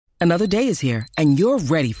Another day is here, and you're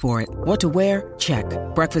ready for it. What to wear? Check.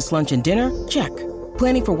 Breakfast, lunch, and dinner? Check.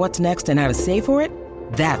 Planning for what's next and how to save for it?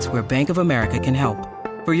 That's where Bank of America can help.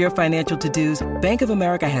 For your financial to-dos, Bank of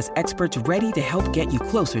America has experts ready to help get you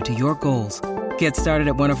closer to your goals. Get started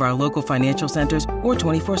at one of our local financial centers or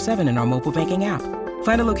 24/7 in our mobile banking app.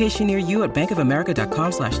 Find a location near you at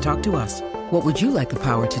bankofamerica.com/talktous. What would you like the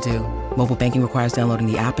power to do? Mobile banking requires downloading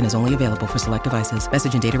the app and is only available for select devices.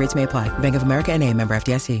 Message and data rates may apply. Bank of America N.A., member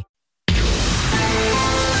FDIC.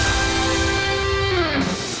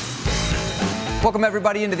 Welcome,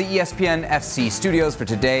 everybody, into the ESPN FC studios for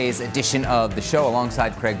today's edition of the show.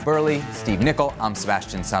 Alongside Craig Burley, Steve Nicol, I'm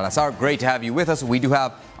Sebastian Salazar. Great to have you with us. We do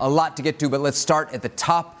have a lot to get to, but let's start at the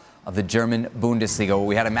top of the German Bundesliga, where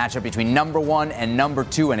we had a matchup between number 1 and number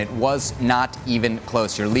 2, and it was not even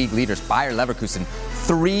close. Your league leaders, Bayer Leverkusen,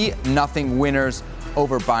 3-0 winners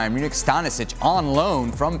over Bayern Munich. Stanisic, on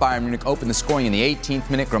loan from Bayern Munich, opened the scoring in the 18th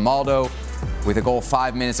minute. Grimaldo with a goal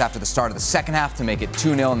 5 minutes after the start of the second half to make it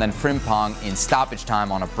 2-0, and then Frimpong in stoppage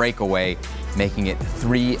time on a breakaway, making it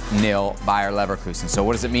 3-0 Bayer Leverkusen. So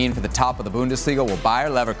what does it mean for the top of the Bundesliga? Well, Bayer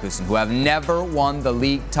Leverkusen, who have never won the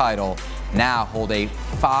league title, now hold a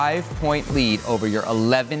 5-point lead over your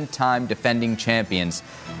 11-time defending champions,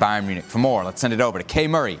 Bayern Munich. For more, let's send it over to Kay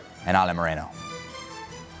Murray and Ale Moreno.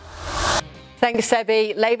 Thanks,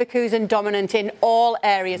 Sebi. Leverkusen dominant in all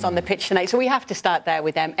areas on the pitch tonight. So we have to start there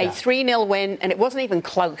with them. A 3-0 win, and it wasn't even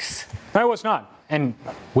close. No, it was not. And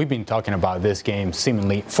we've been talking about this game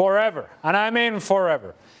seemingly forever. And I mean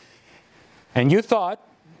forever. And you thought,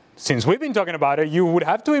 since we've been talking about it, you would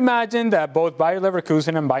have to imagine that both Bayer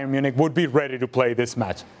Leverkusen and Bayern Munich would be ready to play this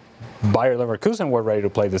match. Bayer Leverkusen were ready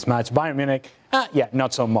to play this match. Bayern Munich,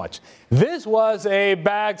 not so much. This was a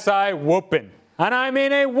backside whooping. And I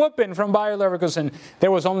mean a whooping from Bayer Leverkusen. There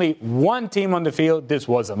was only one team on the field. This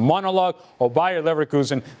was a monologue of Bayer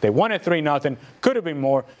Leverkusen. They won it 3-0. Could have been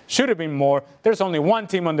more. Should have been more. There's only one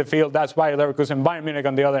team on the field. That's Bayer Leverkusen. Bayern Munich,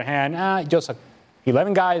 on the other hand, just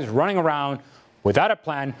 11 guys running around without a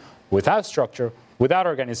plan, without structure, without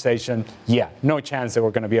organization. No chance that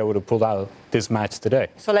we're going to be able to pull out this match today.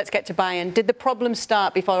 So let's get to Bayern. Did the problem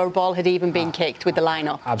start before a ball had even been kicked with the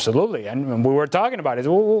lineup? Absolutely. And we were talking about it.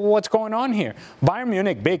 What's going on here? Bayern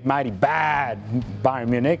Munich, big, mighty, bad Bayern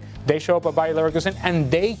Munich. They show up at Bayer Leverkusen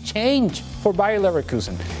and they change for Bayer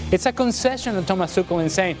Leverkusen. It's a concession of Thomas Tuchel in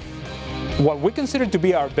saying, what we consider to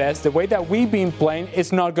be our best, the way that we've been playing,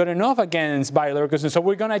 is not good enough against Bayer Leverkusen. So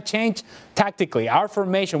we're going to change tactically our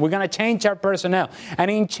formation. We're going to change our personnel. And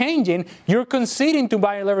in changing, you're conceding to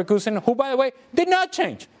Bayer Leverkusen, who, by the way, did not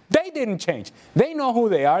change. They didn't change. They know who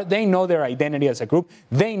they are. They know their identity as a group.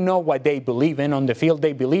 They know what they believe in on the field.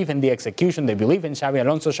 They believe in the execution. They believe in Xabi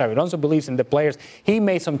Alonso. Xabi Alonso believes in the players. He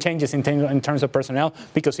made some changes in terms of personnel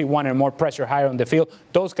because he wanted more pressure higher on the field.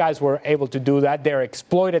 Those guys were able to do that. They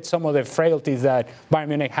exploited some of the frailties that Bayern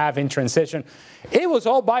Munich have in transition. It was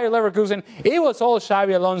all Bayer Leverkusen. It was all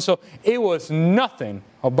Xabi Alonso. It was nothing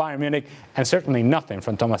of Bayern Munich, and certainly nothing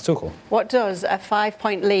from Thomas Tuchel. What does a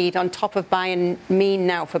 5-point lead on top of Bayern mean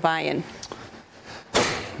now for Bayern?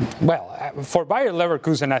 Well, for Bayer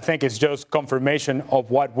Leverkusen, I think it's just confirmation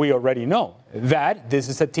of what we already know, that this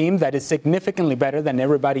is a team that is significantly better than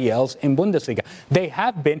everybody else in Bundesliga. They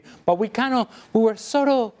have been, but we were sort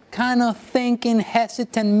of thinking,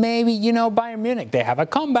 hesitant, maybe, Bayern Munich. They have a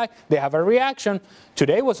comeback, they have a reaction.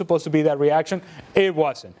 Today was supposed to be that reaction. It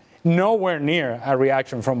wasn't. Nowhere near a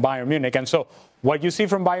reaction from Bayern Munich. And so what you see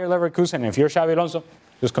from Bayer Leverkusen, if you're Xabi Alonso,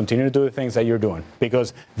 just continue to do the things that you're doing,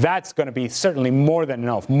 because that's going to be certainly more than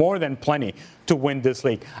enough, more than plenty to win this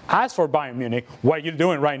league. As for Bayern Munich, what you're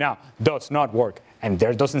doing right now does not work. And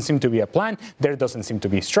there doesn't seem to be a plan. There doesn't seem to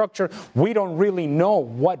be structure. We don't really know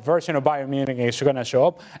what version of Bayern Munich is going to show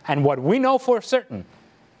up. And what we know for certain,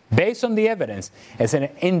 based on the evidence, is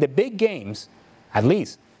that in the big games, at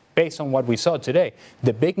least, based on what we saw today,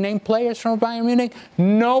 the big-name players from Bayern Munich,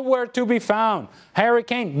 nowhere to be found. Harry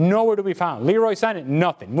Kane, nowhere to be found. Leroy Sané,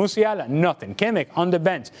 nothing. Musiala, nothing. Kimmich on the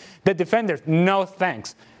bench. The defenders, no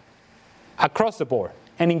thanks. Across the board,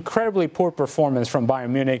 an incredibly poor performance from Bayern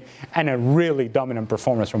Munich and a really dominant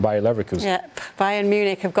performance from Bayer Leverkusen. Yeah, Bayern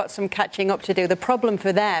Munich have got some catching up to do. The problem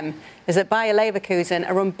for them is that Bayer Leverkusen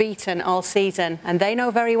are unbeaten all season, and they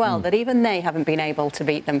know very well that even they haven't been able to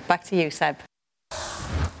beat them. Back to you, Seb.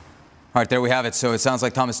 All right, there we have it. So it sounds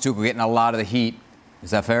like Thomas Tuchel getting a lot of the heat.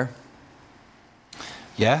 Is that fair?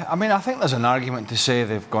 Yeah, I mean, I think there's an argument to say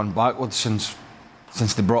they've gone backwards since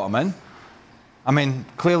they brought him in. I mean,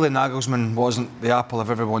 clearly Nagelsmann wasn't the apple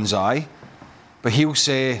of everyone's eye, but he'll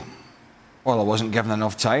say, well, I wasn't given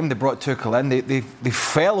enough time. They brought Tuchel in. They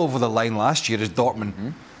fell over the line last year as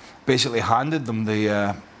Dortmund basically handed them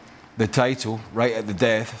the the title right at the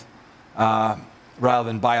death, rather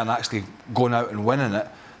than Bayern actually going out and winning it.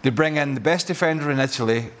 They bring in the best defender in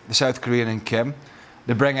Italy, the South Korean in Kim.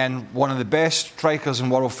 They bring in one of the best strikers in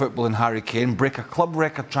world football in Harry Kane, break a club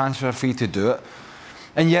record transfer fee to do it.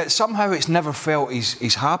 And yet somehow it's never felt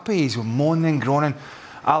he's happy, he's moaning, groaning.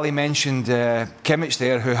 Ali mentioned Kimmich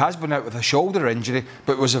there, who has been out with a shoulder injury,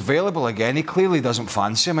 but was available again. He clearly doesn't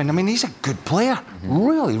fancy him. I mean, he's a good player,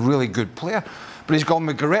 really, really good player. But he's gone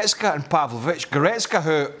with Goretzka and Pavlovic. Goretzka,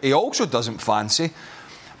 who he also doesn't fancy.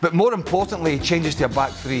 But more importantly, he changes to a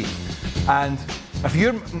back three. And if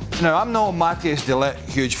you're... Now, I'm not a Matthias de Ligt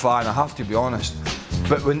huge fan, I have to be honest.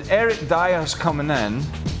 But when Eric Dyer's coming in,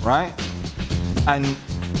 right, and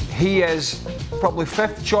he is probably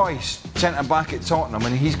fifth choice centre-back at Tottenham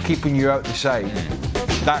and he's keeping you out the side,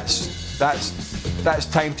 that's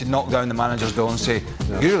time to knock down the manager's door and say,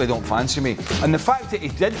 you really don't fancy me. And the fact that he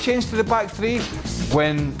did change to the back three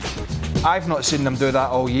when I've not seen them do that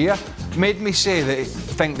all year made me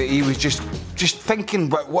think that he was just thinking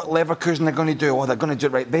about what Leverkusen are going to do. Oh, they're going to do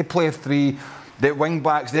it right. They play a three, they're wing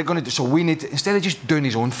backs, they're going to do... So we need to... Instead of just doing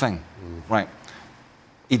his own thing, right.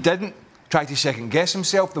 He didn't try to second guess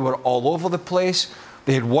himself. They were all over the place.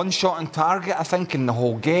 They had one shot on target, I think, in the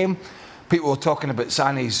whole game. People were talking about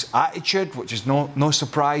Sané's attitude, which is no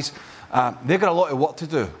surprise. They've got a lot of work to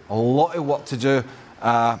do. A lot of work to do.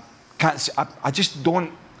 I just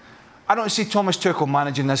don't... I don't see Thomas Tuchel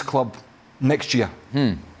managing this club next year.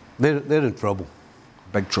 They're in trouble.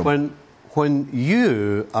 Big trouble. When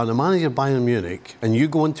you are the manager of Bayern Munich and you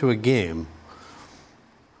go into a game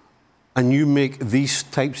and you make these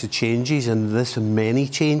types of changes and this many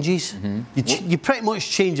changes, you pretty much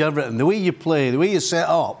change everything. The way you play, the way you set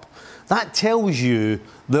up, that tells you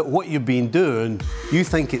that what you've been doing, you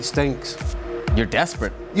think it stinks. You're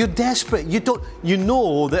desperate. You're desperate. You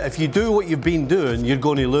know that if you do what you've been doing, you're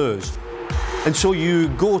going to lose. And so you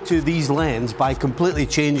go to these lengths by completely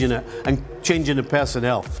changing it and changing the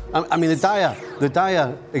personnel. I mean, the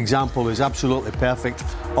Dyer example is absolutely perfect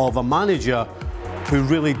of a manager who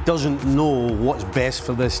really doesn't know what's best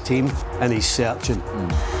for this team and he's searching.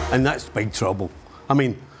 And that's big trouble. I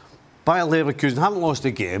mean, Bayer Leverkusen haven't lost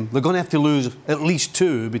a game. They're going to have to lose at least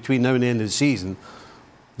 2 between now and the end of the season.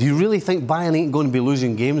 Do you really think Bayern ain't going to be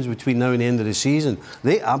losing games between now and the end of the season?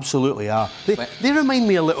 They absolutely are. They remind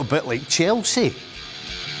me a little bit like Chelsea.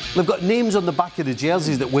 They've got names on the back of the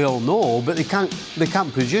jerseys that we all know, but they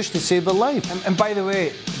can't produce to save their life. And by the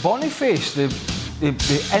way, Boniface, the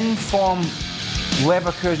in-form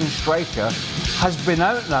Leverkusen striker, has been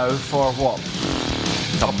out now for what?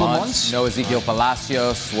 Couple months. No Ezequiel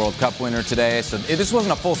Palacios, World Cup winner today. So this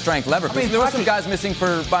wasn't a full-strength Leverkusen. I mean, there were some guys missing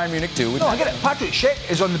for Bayern Munich too. No, I get it. Patrick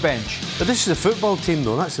Schick is on the bench. But this is a football team,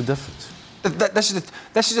 though. That's the difference.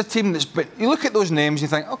 This is a team that's been... You look at those names, you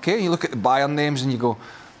think, OK, you look at the Bayern names and you go...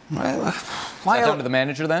 Why down to the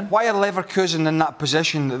manager then? Why are Leverkusen in that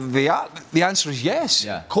position? The answer is yes.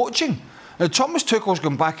 Yeah. Coaching. Now, Thomas Tuchel's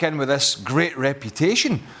gone back in with this great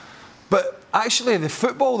reputation. But actually, the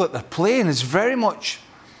football that they're playing is very much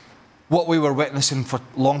what we were witnessing for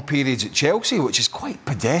long periods at Chelsea, which is quite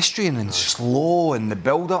pedestrian and slow and the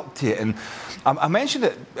build-up to it. And I mentioned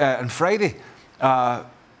it on Friday, or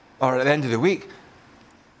at the end of the week.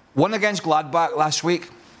 Won against Gladbach last week,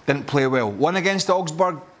 didn't play well. Won against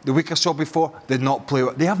Augsburg the week or so before, did not play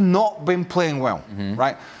well. They have not been playing well,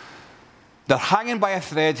 right? They're hanging by a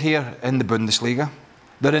thread here in the Bundesliga.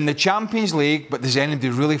 They're in the Champions League, but does anybody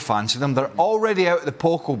really fancy them? They're already out of the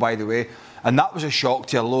Pokal, by the way, and that was a shock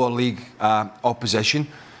to a lower league opposition.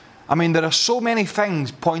 I mean, there are so many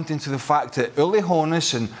things pointing to the fact that Uli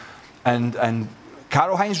Hoeneß and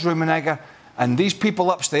Karl-Heinz Rummenigge and these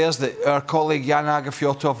people upstairs that our colleague Jan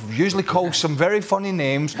Agerfjordhoff usually calls some very funny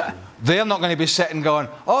names, they're not going to be sitting going,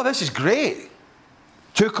 oh, this is great.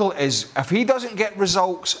 Tuchel is, if he doesn't get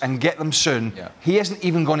results and get them soon, he isn't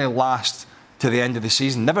even going to last to the end of the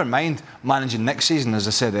season. Never mind managing next season, as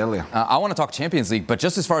I said earlier. I want to talk Champions League, but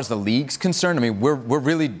just as far as the league's concerned, I mean, we're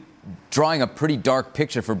really drawing a pretty dark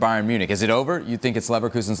picture for Bayern Munich. Is it over? You think it's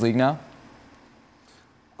Leverkusen's league now?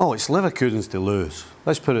 Oh, it's Leverkusen's to lose.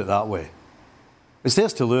 Let's put it that way. It's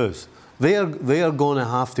theirs to lose. They are going to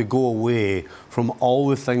have to go away from all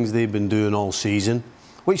the things they've been doing all season,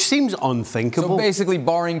 which seems unthinkable. So basically,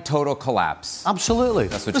 barring total collapse. Absolutely.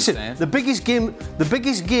 That's what you're saying. The biggest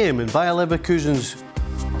game in Bayer Leverkusen's,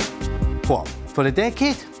 what, for a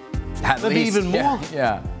decade? At Maybe least, even more.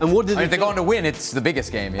 Yeah. And what did if they're going to win, it's the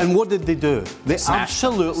biggest game. Yeah. And what did they do? They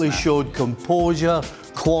absolutely showed composure,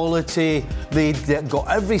 quality. They got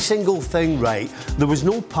every single thing right. There was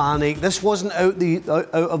no panic. This wasn't out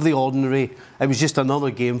of the ordinary. It was just another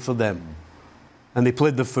game for them. and they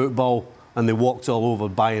played the football and they walked all over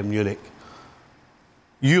Bayern Munich.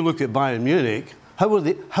 You look at Bayern Munich, how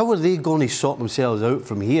are they going to sort themselves out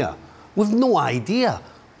from here? We've no idea.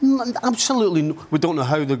 Absolutely no. We don't know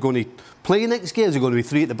how they're going to play next game. Is it going to be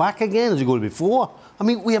 3 at the back again? Is it going to be 4? I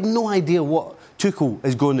mean, we have no idea what Tuchel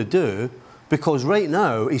is going to do, because right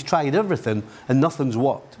now he's tried everything and nothing's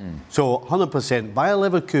worked. So 100% Bayer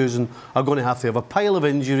Leverkusen are going to have a pile of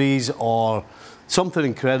injuries or something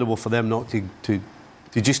incredible for them not to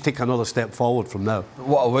just take another step forward from now.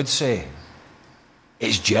 What I would say,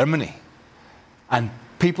 it's Germany, and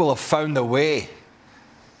people have found a way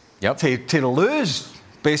to lose.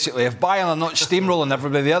 Basically, if Bayern are not steamrolling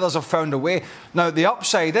everybody, the others have found a way. Now, the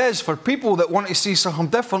upside is, for people that want to see something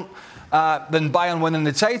different than Bayern winning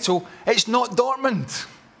the title, it's not Dortmund.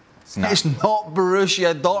 It's not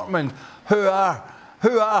Borussia Dortmund, who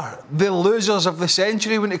are the losers of the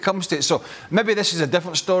century when it comes to it. So maybe this is a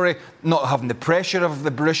different story, not having the pressure of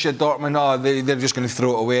the Borussia Dortmund, they're just going to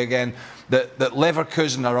throw it away again. That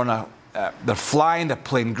Leverkusen are on they're flying, they're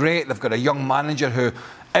playing great, they've got a young manager who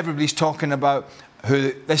everybody's talking about,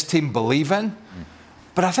 who this team believe in.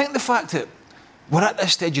 But I think the fact that we're at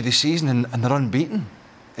this stage of the season and they're unbeaten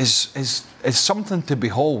is something to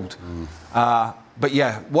behold. But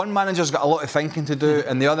yeah, one manager's got a lot of thinking to do,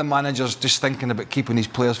 and the other manager's just thinking about keeping his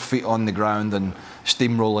players' feet on the ground and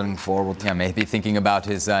steamrolling forward. Yeah, maybe thinking about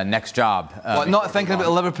his next job. Not thinking about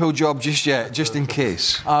the Liverpool job just yet, just in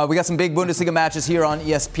case. We got some big Bundesliga matches here on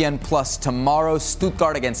ESPN Plus tomorrow.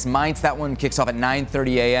 Stuttgart against Mainz. That one kicks off at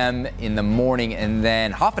 9:30 a.m. in the morning. And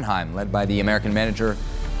then Hoffenheim, led by the American manager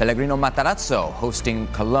Pellegrino Matarazzo, hosting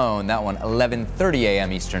Cologne. That one 11:30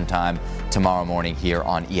 a.m. Eastern Time tomorrow morning here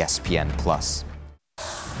on ESPN Plus.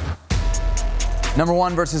 Number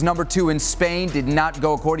 1 versus number 2 in Spain did not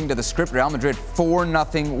go according to the script. Real Madrid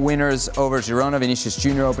 4-0 winners over Girona. Vinicius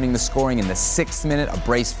Jr. opening the scoring in the 6th minute. A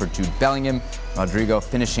brace for Jude Bellingham. Rodrigo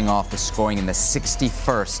finishing off the scoring in the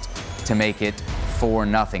 61st to make it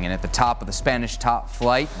 4-0. And at the top of the Spanish top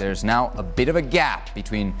flight, there's now a bit of a gap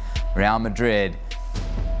between Real Madrid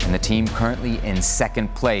and the team currently in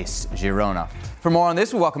second place, Girona. For more on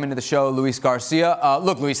this, we welcome into the show Luis Garcia.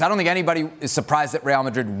 Look, Luis, I don't think anybody is surprised that Real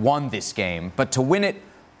Madrid won this game, but to win it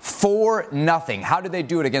 4-0, how did they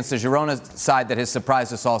do it against the Girona side that has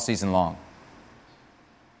surprised us all season long?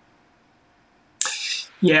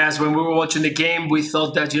 Yes, when we were watching the game, we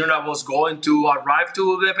thought that Girona was going to arrive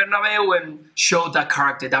to the Bernabeu and show that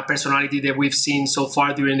character, that personality that we've seen so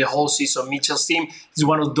far during the whole season. Mitchell's team is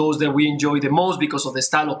one of those that we enjoy the most because of the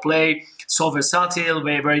style of play. So versatile,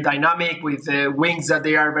 very, very dynamic, with wings that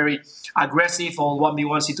they are very aggressive on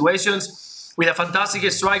 1v1 situations. With a fantastic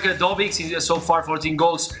striker, Dobic, so far 14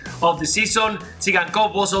 goals of the season.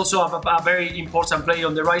 Tsigankov was also a very important player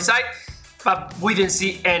on the right side. But we didn't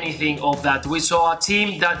see anything of that. We saw a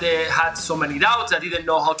team that had so many doubts, that didn't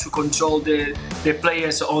know how to control the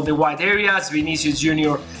players on the wide areas, Vinicius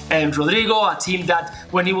Jr. and Rodrigo, a team that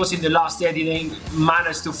when he was in the last year didn't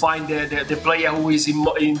manage to find the player who is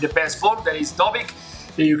in the best form, that is Dobic,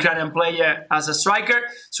 the Ukrainian player as a striker.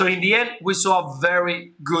 So in the end, we saw a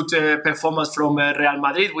very good performance from Real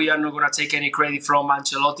Madrid. We are not going to take any credit from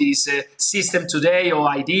Ancelotti's system today, or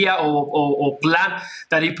idea, or plan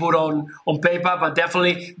that he put on paper, but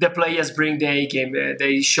definitely the players bring the A game.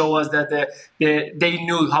 They show us that they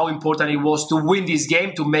knew how important it was to win this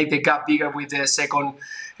game, to make the gap bigger with the second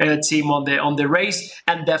team on the race,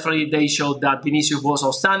 and definitely they showed that Vinicius was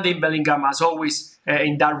outstanding. Bellingham, as always,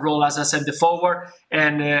 in that role as a centre forward,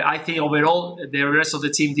 and I think overall the rest of the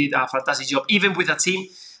team did a fantastic job, even with a team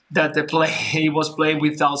that he was playing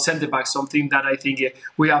without centre back, something that I think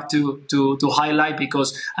we have to highlight,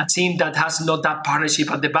 because a team that has not that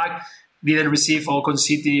partnership at the back didn't receive or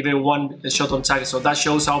concede even one shot on target. So that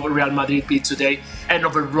shows how Real Madrid beat today and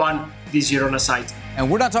overrun this Girona side. And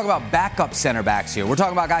we're not talking about backup center backs here. We're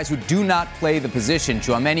talking about guys who do not play the position.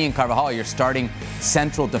 Tchouaméni and Carvajal, your starting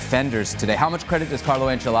central defenders today. How much credit does Carlo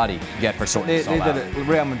Ancelotti get for sorting this all out?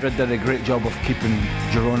 Real Madrid did a great job of keeping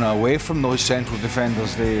Girona away from those central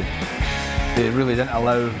defenders. They really didn't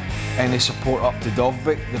allow any support up to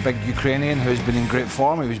Dovbyk, the big Ukrainian who's been in great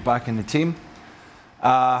form. He was back in the team.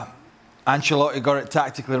 Ancelotti got it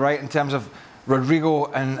tactically right in terms of Rodrigo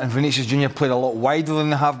and Vinicius Jr. played a lot wider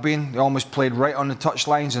than they have been. They almost played right on the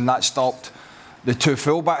touchlines, and that stopped the two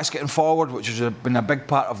full-backs getting forward, which has been a big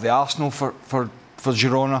part of the arsenal for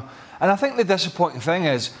Girona. And I think the disappointing thing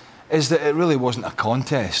is that it really wasn't a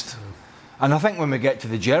contest. And I think when we get to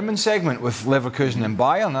the German segment with Leverkusen and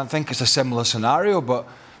Bayern, I think it's a similar scenario, but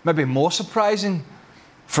maybe more surprising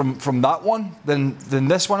from that one than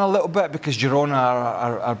this one a little bit, because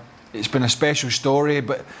Girona it's been a special story,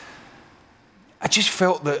 but I just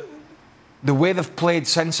felt that the way they've played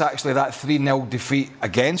since actually that 3-0 defeat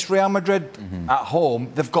against Real Madrid at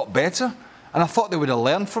home, they've got better. And I thought they would have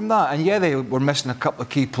learned from that. And yeah, they were missing a couple of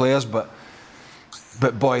key players, but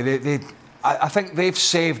boy, I think they've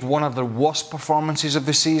saved one of their worst performances of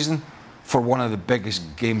the season for one of the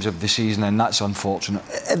biggest games of the season, and that's unfortunate.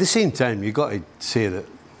 At the same time, you've got to say that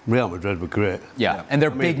Real Madrid were great. Yeah, and their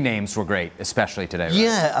big names were great, especially today. Right?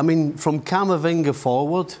 Yeah, I mean, from Camavinga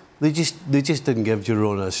forward, they just didn't give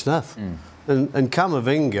Girona a sniff. And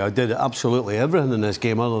Camavinga did absolutely everything in this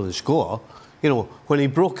game other than score. You know, when he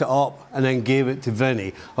broke it up and then gave it to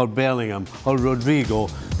Vinny or Bellingham or Rodrigo,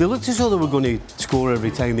 they looked as though they were going to score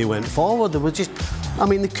every time they went forward. They were just, I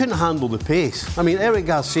mean, they couldn't handle the pace. I mean, Eric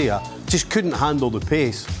Garcia just couldn't handle the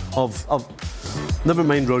pace of never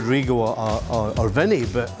mind Rodrigo or Vinny,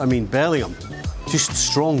 but I mean, Bellingham, just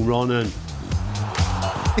strong running.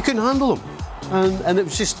 They couldn't handle them. And it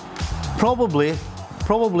was just probably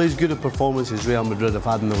as good a performance as Real Madrid have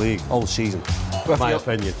had in the league all season, in my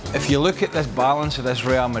opinion. If you look at this balance of this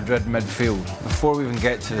Real Madrid midfield, before we even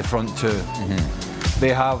get to the front two,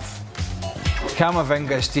 they have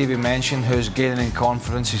Camavinga, as Stevie mentioned, who's gaining in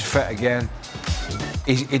confidence, he's fit again.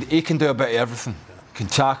 He can do a bit of everything. Can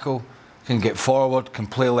tackle, can get forward, can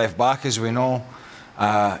play left back, as we know.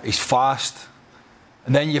 He's fast.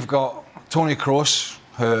 And then you've got Toni Kroos,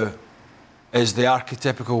 who is the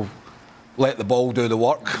archetypical let the ball do the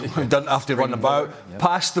work, doesn't have to run about,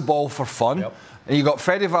 pass the ball for fun. And you've got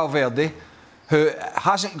Fede Valverde, who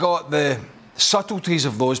hasn't got the subtleties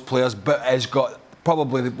of those players, but has got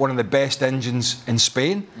probably one of the best engines in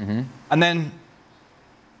Spain. And then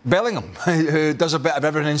Bellingham, who does a bit of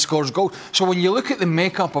everything and scores goals. So when you look at the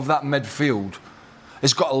makeup of that midfield,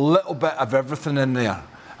 it's got a little bit of everything in there.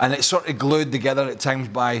 And it's sort of glued together at times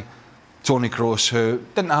by Toni Kroos, who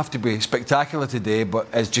didn't have to be spectacular today, but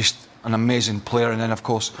is just an amazing player. And then, of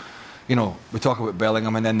course, you know, we talk about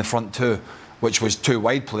Bellingham and then the front two, which was two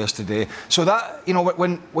wide players today. So that, you know,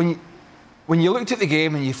 when you looked at the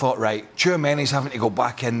game and you thought, right, Tchouaméni's having to go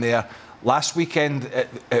back in there. Last weekend,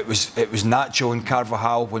 it was Nacho and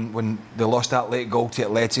Carvajal when they lost that late goal to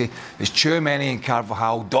Atleti. It's Tchouaméni and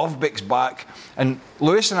Carvajal. Dovbik's back. And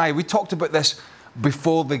Lewis and I, we talked about this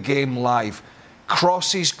before the game live.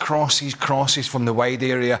 Crosses from the wide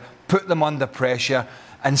area, put them under pressure.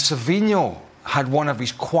 And Savinho had one of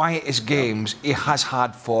his quietest games he has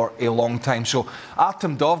had for a long time. So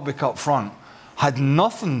Artem Dovbyk up front had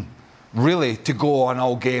nothing really to go on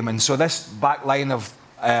all game. And so this back line of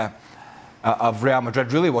Real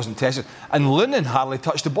Madrid really wasn't tested. And Lunin hardly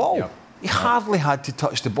touched the ball. Yep. He hardly had to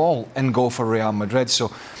touch the ball and go for Real Madrid.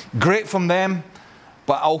 So great from them.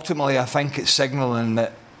 But ultimately, I think it's signalling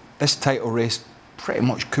that this title race pretty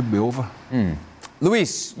much could be over.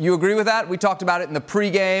 Luis, you agree with that? We talked about it in the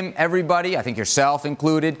pregame. Everybody, I think yourself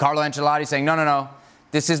included, Carlo Ancelotti saying, no,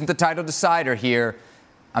 this isn't the title decider here.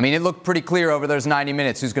 I mean, it looked pretty clear over those 90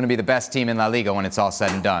 minutes who's going to be the best team in La Liga when it's all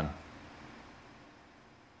said and done.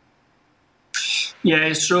 Yeah,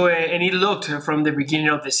 it's true, and it looked from the beginning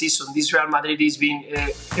of the season. This Real Madrid has been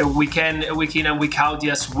week in and week out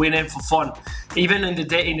just winning for fun. Even in the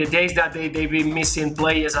days that they've been missing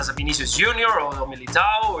players as a Vinicius Junior or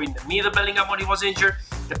Militao, or in the middle Bellingham when he was injured,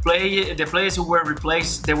 the players who were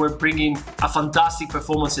replaced, they were bringing a fantastic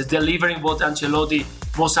performances, delivering what Ancelotti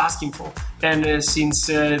was asking for. And since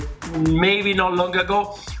maybe not long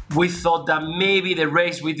ago, we thought that maybe the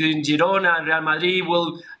race between Girona and Real Madrid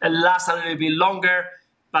will last a little bit longer.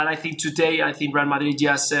 But I think today, Real Madrid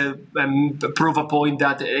just prove a point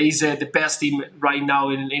that is the best team right now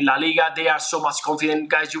in La Liga. They are so much confident.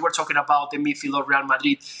 Guys, you were talking about the midfield of Real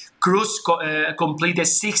Madrid. Kroos completed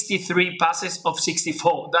 63 passes of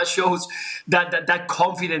 64. That shows that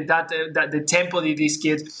confidence, that the tempo that this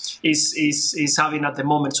kid is having at the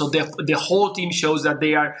moment. So the whole team shows that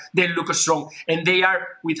they look strong, and they are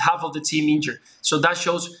with half of the team injured. So that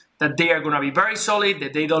shows that they are going to be very solid,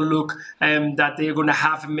 that they don't look that they're going to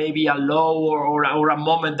have maybe a low or a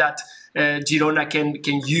moment that Girona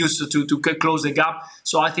can use to close the gap.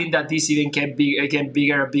 So I think that this even can be again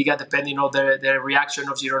bigger depending on the reaction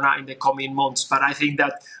of Girona in the coming months. But I think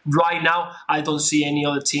that right now I don't see any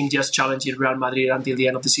other team just challenging Real Madrid until the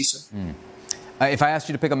end of the season. If I asked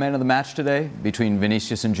you to pick a man of the match today between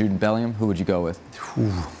Vinicius and Jude Bellingham, who would you go with?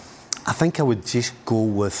 I think I would just go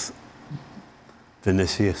with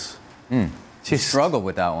Vinicius. Just struggle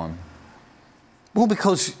with that one. Well,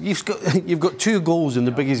 because you've got 2 goals in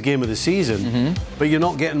the biggest game of the season, but you're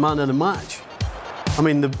not getting man of the match. I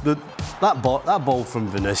mean, that ball from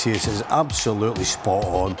Vinicius is absolutely spot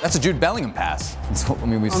on. That's a Jude Bellingham pass.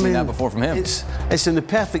 We've seen that before from him. It's in the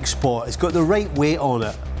perfect spot. It's got the right weight on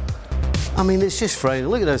it. I mean, it's just frightening.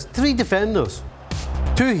 Look at this. 3 defenders.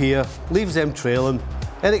 2 here, leaves them trailing.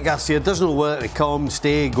 Eric Garcia doesn't know whether to come,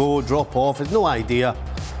 stay, go, drop off. Has no idea.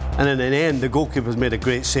 And in the end, the goalkeeper's made a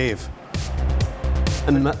great save.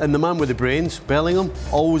 And the man with the brains, Bellingham,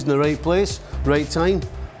 always in the right place, right time,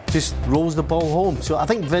 just rolls the ball home. So I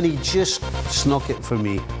think Vinny just snuck it for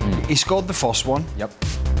me. He scored the first one. Yep.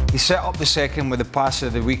 He set up the second with the pass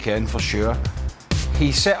of the weekend for sure.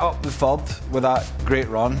 He set up the third with that great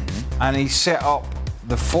run, and he set up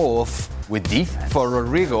the fourth with defense for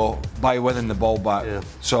Rodrigo by winning the ball back. Yeah.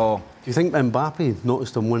 So, do you think Mbappe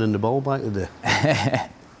noticed him winning the ball back today?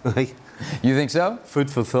 You think so?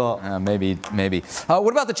 Food for thought. Maybe.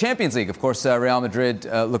 What about the Champions League? Of course, Real Madrid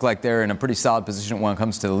look like they're in a pretty solid position when it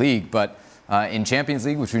comes to the league, but in Champions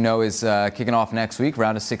League, which we know is kicking off next week,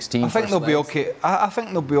 round of 16. I think they'll be okay. I think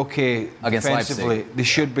they'll be okay against defensively. Leipzig. They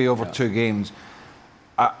should be over 2 games.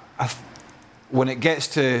 When it gets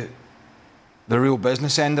to the real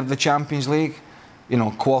business end of the Champions League, you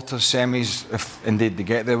know, quarters, semis, if indeed they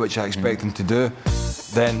get there, which I expect them to do,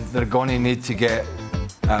 then they're going to need to get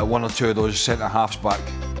 1 or 2 of those centre-halves back,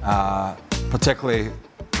 particularly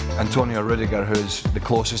Antonio Rudiger, who's the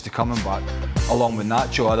closest to coming back, along with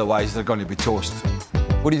Nacho, otherwise they're going to be toast.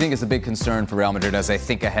 What do you think is the big concern for Real Madrid as they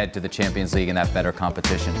think ahead to the Champions League and that better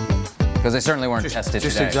competition? Because they certainly weren't tested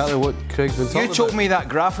just today. Exactly what Craig's been talking about. You told me that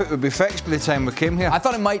graphic would be fixed by the time we came here. I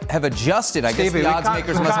thought it might have adjusted. I guess the odds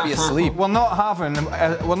makers must be asleep. We're not having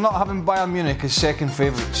Bayern Munich as second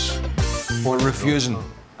favourites. We're refusing.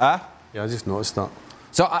 Yeah, I just noticed that.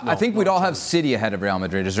 So I think we'd all have City ahead of Real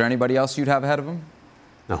Madrid. Is there anybody else you'd have ahead of them?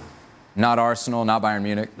 No. Not Arsenal, not Bayern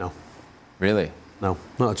Munich? No. Really? No,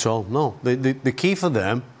 not at all. No. The key for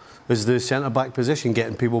them is the centre-back position,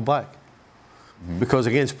 getting people back. Because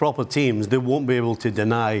against proper teams, they won't be able to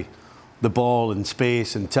deny the ball and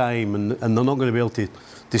space and time, and they're not going to be able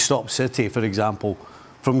to stop City, for example,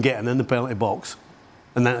 from getting in the penalty box.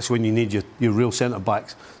 And that's when you need your real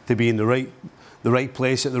centre-backs to be in the right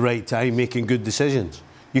place at the right time, making good decisions.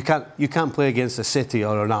 You can't play against a City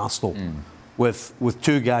or an Arsenal with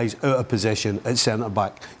 2 guys out of position at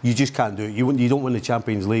centre-back. You just can't do it. You don't win the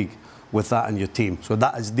Champions League with that in your team. So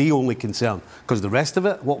that is the only concern. Because the rest of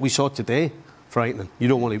it, what we saw today, frightening. You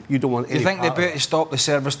don't want any. Do you think they better stop the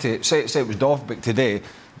service to say it was Dovbyk today?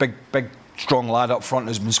 Big, strong lad up front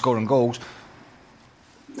who's been scoring goals.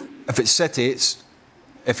 If it's City,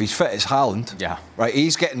 if he's fit, it's Haaland. Yeah. Right.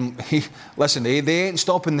 Listen, they ain't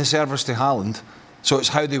stopping the service to Haaland, so it's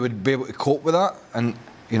how they would be able to cope with that. And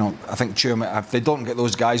you know, I think Chuma, if they don't get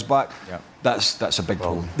those guys back, that's a big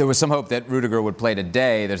problem. There was some hope that Rudiger would play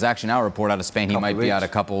today. There's actually now a report out of Spain he might be out a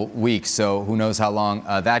couple weeks, so who knows how long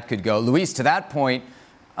that could go. Luis, to that point,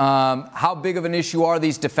 how big of an issue are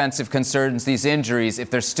these defensive concerns, these injuries, if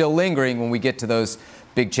they're still lingering when we get to those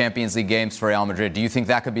big Champions League games for Real Madrid? Do you think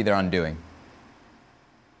that could be their undoing?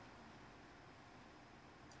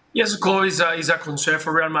 Yes, of course, is a concern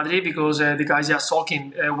for Real Madrid because the guys are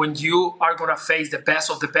talking. When you are going to face the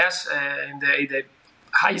best of the best in the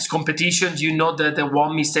highest competitions, you know that the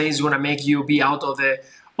one mistake is going to make you be out of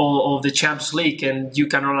the Champions League, and you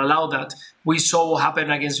cannot allow that. We saw what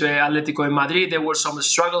happened against Atletico in Madrid. There was some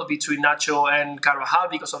struggle between Nacho and Carvajal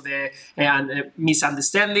because of the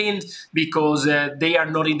misunderstanding, because they are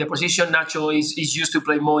not in the position. Nacho is used to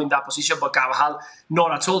play more in that position, but Carvajal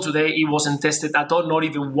not at all today. He wasn't tested at all, not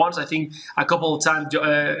even once. I think a couple of times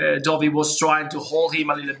Dovby was trying to hold him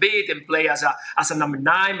a little bit and play as a number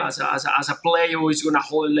 9, as a player who is going to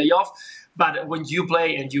hold a layoff. But when you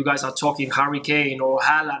play, and you guys are talking Harry Kane or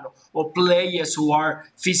Haaland or players who are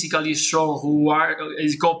physically strong, who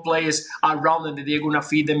is got players around them that they're going to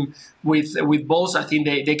feed them with balls, I think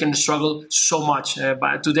they can struggle so much.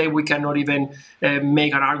 But today we cannot even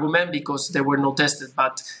make an argument because they were not tested.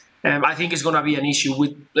 But I think it's going to be an issue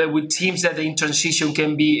with teams that in transition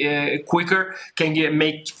can be quicker, can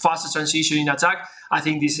make faster transition in attack. I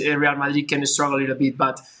think this Real Madrid can struggle a little bit.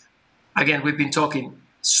 But again, we've been talking.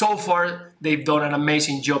 So far, they've done an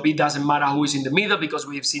amazing job. It doesn't matter who is in the middle because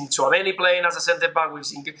we've seen Tchouaméni playing as a centre-back. We've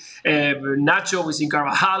seen Nacho, we've seen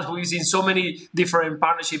Carvajal. We've seen so many different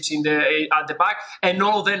partnerships at the back. And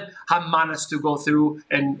all of them have managed to go through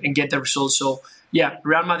and get the results. So, yeah,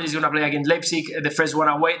 Real Madrid is going to play against Leipzig. The first one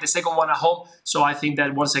away, the second one at home. So I think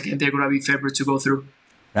that once again, they're going to be favourite to go through.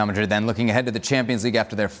 Real Madrid then looking ahead to the Champions League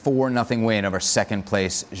after their 4-0 win over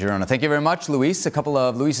second-place Girona. Thank you very much, Luis. A couple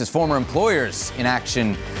of Luis's former employers in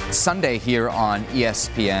action Sunday here on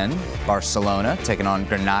ESPN. Barcelona taking on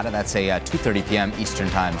Granada. That's a 2:30 p.m. Eastern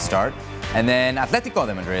Time start. And then Atletico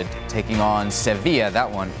de Madrid taking on Sevilla. That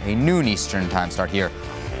one, a noon Eastern Time start here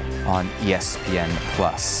on ESPN+.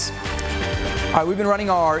 All right, we've been running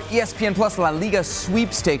our ESPN Plus La Liga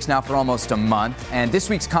sweepstakes now for almost a month, and this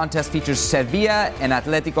week's contest features Sevilla and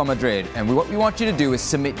Atletico Madrid. And what we want you to do is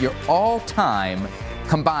submit your all-time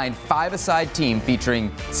combined five-a-side team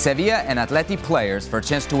featuring Sevilla and Atleti players for a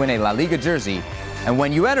chance to win a La Liga jersey. And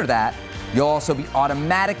when you enter that, you'll also be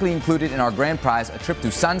automatically included in our grand prize, a trip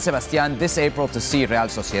to San Sebastián this April to see Real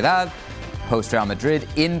Sociedad host Real Madrid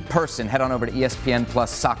in person. Head on over to ESPN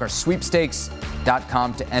Plus Soccer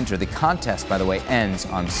Sweepstakes.com to enter. The contest, by the way, ends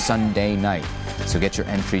on Sunday night, so get your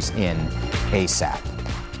entries in ASAP.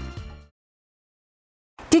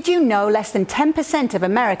 Did you know less than 10% of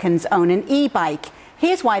Americans own an e-bike?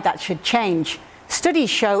 Here's why that should change. Studies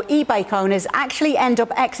show e-bike owners actually end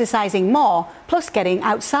up exercising more, plus getting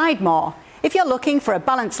outside more. If you're looking for a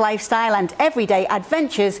balanced lifestyle and everyday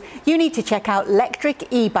adventures, you need to check out Lectric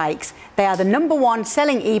e-bikes. They are the #1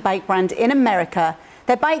 selling e-bike brand in America.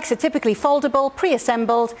 Their bikes are typically foldable,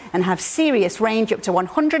 pre-assembled, and have serious range up to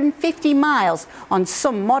 150 miles on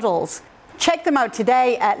some models. Check them out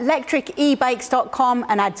today at lectricebikes.com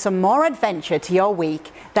and add some more adventure to your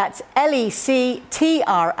week. That's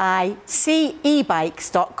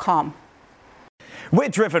lectricebikes.com. We're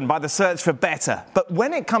driven by the search for better, but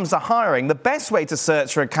when it comes to hiring, the best way to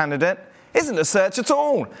search for a candidate isn't to search at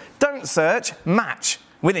all. Don't search, match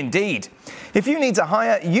with Indeed. If you need to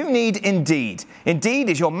hire, you need Indeed. Indeed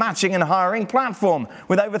is your matching and hiring platform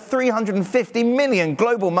with over 350 million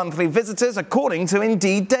global monthly visitors according to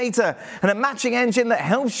Indeed data, and a matching engine that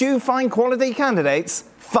helps you find quality candidates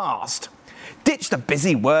fast. Ditch the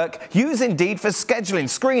busy work. Use Indeed for scheduling,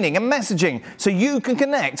 screening and messaging so you can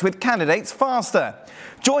connect with candidates faster.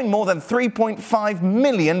 Join more than 3.5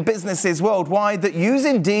 million businesses worldwide that use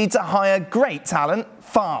Indeed to hire great talent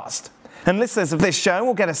fast. And listeners of this show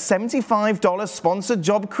will get a $75 sponsored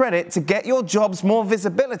job credit to get your jobs more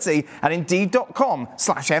visibility at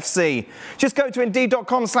Indeed.com/FC. Just go to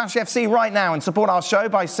Indeed.com/FC right now and support our show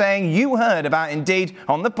by saying you heard about Indeed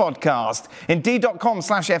on the podcast.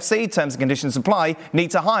 Indeed.com/FC, terms and conditions apply.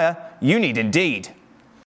 Need to hire? You need Indeed.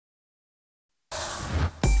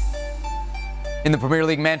 In the Premier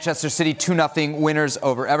League, Manchester City 2-0 winners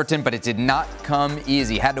over Everton, but it did not come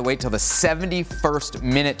easy. Had to wait till the 71st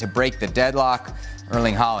minute to break the deadlock.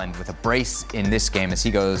 Erling Haaland with a brace in this game as he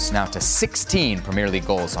goes now to 16 Premier League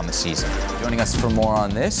goals on the season. Joining us for more on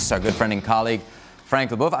this, our good friend and colleague, Frank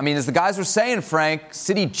Leboeuf. I mean, as the guys were saying, Frank,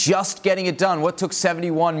 City just getting it done. What took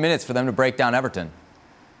 71 minutes for them to break down Everton?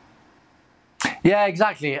 Yeah,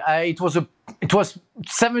 exactly. It was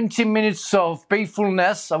 70 minutes of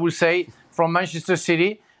painfulness, I would say, from Manchester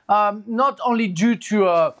City. Not only due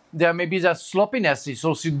to there maybe that sloppiness, it's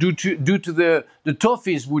also due to the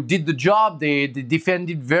Toffees who did the job. They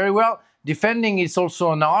defended very well. Defending is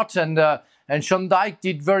also an art, and Sean Dyche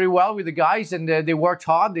did very well with the guys, and they worked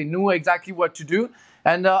hard. They knew exactly what to do,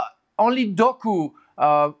 and only Doku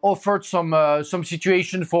offered some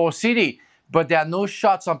situation for City. But there are no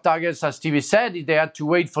shots on targets, as Stevie said. They had to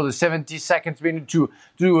wait for the 72nd minute to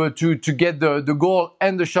get the goal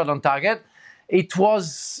and the shot on target. It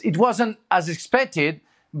wasn't as expected,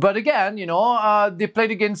 but again, they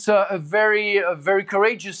played against a very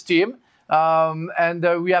courageous team, and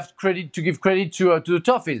we have to give credit to the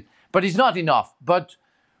Toffees. But it's not enough. But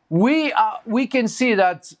we can see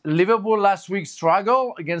that Liverpool last week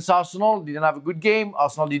struggled against Arsenal. Didn't have a good game.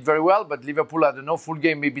 Arsenal did very well, but Liverpool had an awful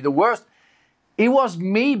game, maybe the worst. It was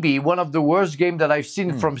maybe one of the worst games that I've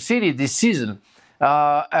seen from City this season,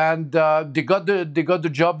 and they got the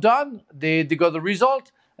job done. They got the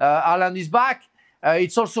result. Haaland is back.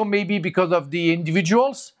 It's also maybe because of the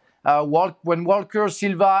individuals. When Walker,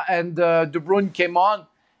 Silva, and De Bruyne came on,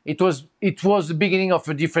 it was the beginning of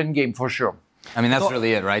a different game for sure. I mean, that's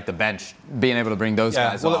really it, right? The bench being able to bring those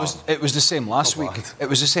guys. Well, off. it was the same last week. It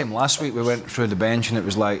was the same last week. We went through the bench, and it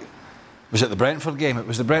was like. Was it the Brentford game? It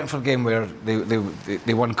was the Brentford game where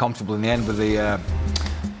they won comfortably in the end with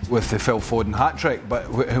the Phil Foden hat-trick, but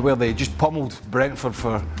where they just pummeled Brentford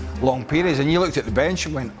for long periods. And you looked at the bench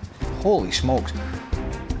and went, holy smokes.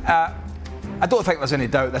 I don't think there's any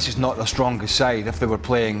doubt this is not their strongest side if they were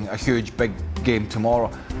playing a huge, big game tomorrow.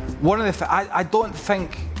 One of the I don't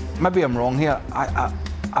think, maybe I'm wrong here,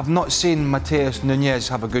 I've not seen Mateus Nunes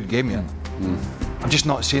have a good game yet. I've just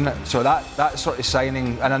not seen it. So that sort of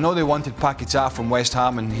signing, and I know they wanted Paquetá from West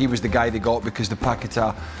Ham, and he was the guy they got because the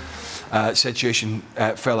Paquetá situation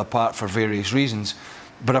fell apart for various reasons.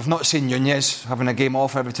 But I've not seen Nunes having a game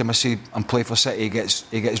off. Every time I see him play for City, he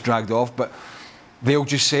gets dragged off. But they'll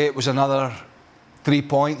just say it was another 3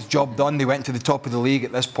 points, job done. They went to the top of the league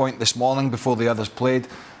at this point this morning before the others played.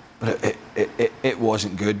 But it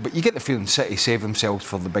wasn't good. But you get the feeling City save themselves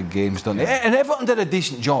for the big games, don't they? And Everton did a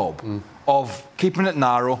decent job. of keeping it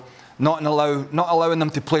narrow, not allowing them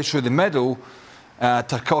to play through the middle.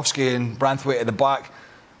 Tarkowski and Branthwaite at the back,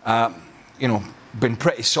 been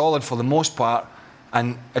pretty solid for the most part,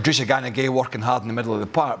 and Idrissa Gana Gueye working hard in the middle of the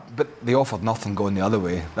park, but they offered nothing going the other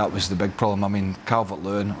way. That was the big problem. I mean,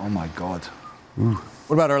 Calvert-Lewin, oh my God. Ooh.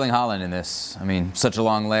 What about Erling Haaland in this? I mean, such a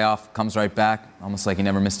long layoff, comes right back, almost like he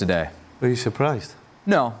never missed a day. Are you surprised?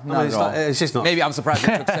 No, not at all. It's just not. Maybe I'm surprised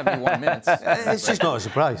it took 71 minutes. It's just not a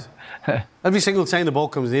surprise. Every single time the ball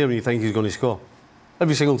comes near him, you think he's going to score.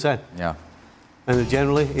 Every single time. Yeah. And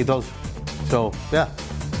generally, he does. So, yeah,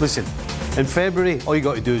 listen, in February, all you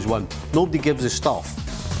got to do is win. Nobody gives a stuff.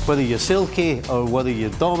 Whether you're silky or whether you're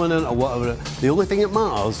dominant or whatever, the only thing that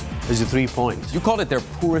matters is the 3 points. You called it their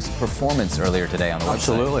poorest performance earlier today on the website.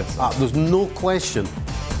 Absolutely. There's no question.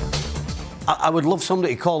 I would love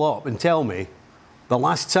somebody to call up and tell me the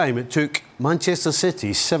last time it took Manchester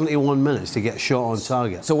City 71 minutes to get a shot on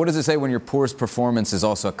target. So what does it say when your poorest performance is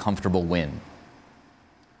also a comfortable win?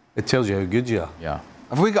 It tells you how good you are. Yeah.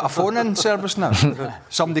 Have we got a phone-in service now?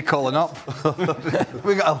 Somebody calling up.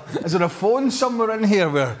 Is there a phone somewhere in here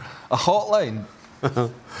where a hotline?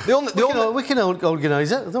 We can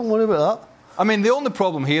organise it. Don't worry about that. I mean, the only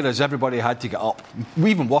problem here is everybody had to get up.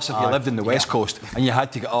 Even worse if you lived in the West Coast and you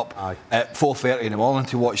had to get up at 4:30 in the morning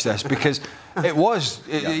to watch this, because it was,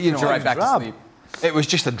 right back to sleep. It was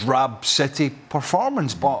just a drab City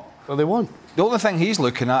performance, but well, they won. The only thing he's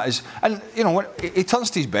looking at is, and when he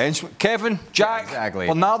turns to his bench, Kevin, Jack,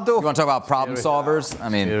 Bernardo. You want to talk about problem solvers? I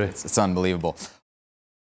mean, it's unbelievable.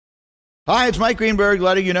 Hi, it's Mike Greenberg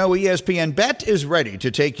letting you know ESPN Bet is ready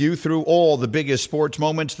to take you through all the biggest sports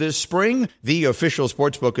moments this spring. The official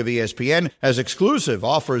sportsbook of ESPN has exclusive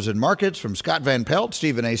offers and markets from Scott Van Pelt,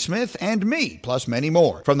 Stephen A. Smith, and me, plus many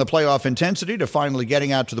more. From the playoff intensity to finally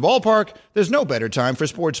getting out to the ballpark, there's no better time for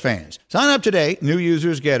sports fans. Sign up today. New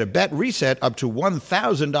users get a bet reset up to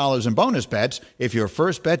 $1,000 in bonus bets if your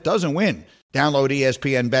first bet doesn't win. Download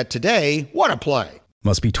ESPN Bet today. What a play.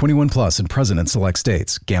 Must be 21 plus and present in select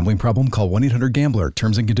states. Gambling problem? Call 1-800-GAMBLER.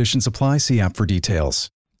 Terms and conditions apply. See app for details.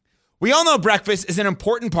 We all know breakfast is an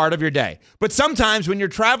important part of your day. But sometimes when you're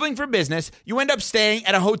traveling for business, you end up staying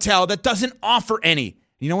at a hotel that doesn't offer any.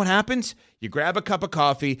 You know what happens? You grab a cup of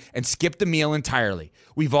coffee and skip the meal entirely.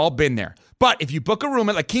 We've all been there. But if you book a room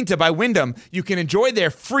at La Quinta by Wyndham, you can enjoy their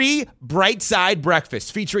free Bright Side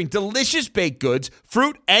breakfast featuring delicious baked goods,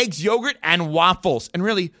 fruit, eggs, yogurt, and waffles. And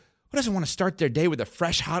really, who doesn't want to start their day with a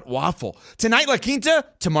fresh, hot waffle? Tonight, La Quinta,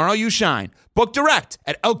 tomorrow you shine. Book direct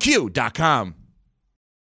at LQ.com.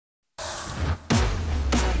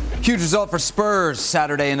 Huge result for Spurs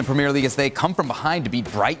Saturday in the Premier League as they come from behind to beat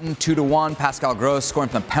Brighton 2-1. Pascal Gross scoring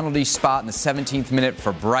from the penalty spot in the 17th minute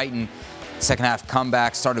for Brighton. Second half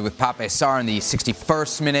comeback started with Pape Sarr in the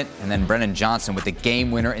 61st minute, and then Brennan Johnson with the game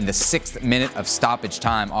winner in the 6th minute of stoppage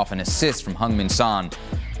time off an assist from Heung-min Son.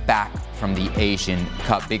 Back from the Asian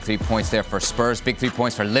Cup. Big 3 points there for Spurs. Big 3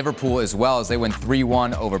 points for Liverpool as well as they win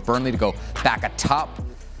 3-1 over Burnley to go back atop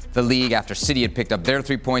the league after City had picked up their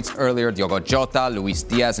 3 points earlier. Diogo Jota, Luis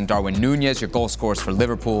Diaz, and Darwin Nunez, your goal scorers for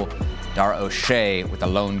Liverpool. Dara O'Shea with a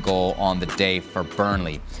lone goal on the day for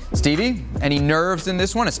Burnley. Stevie, any nerves in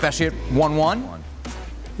this one, especially at 1-1?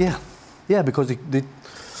 Yeah, because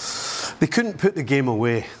they couldn't put the game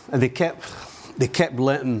away, and they kept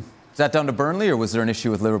letting. Is that down to Burnley, or was there an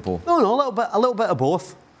issue with Liverpool? No, a little bit of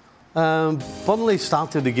both. Burnley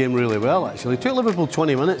started the game really well, actually. It took Liverpool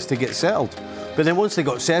 20 minutes to get settled. But then once they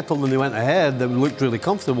got settled and they went ahead, they looked really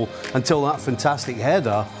comfortable until that fantastic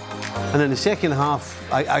header. And then the second half,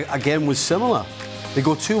 again, was similar. They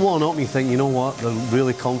go 2-1 up and you think, you know what, they're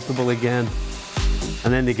really comfortable again.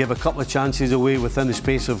 And then they give a couple of chances away within the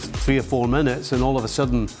space of 3 or 4 minutes, and all of a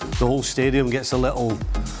sudden the whole stadium gets a little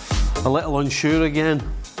unsure again.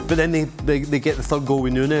 But then they get the third goal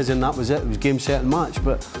with Nunez, and that was it. It was game, set, and match.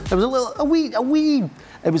 But it was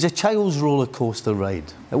it was a child's roller coaster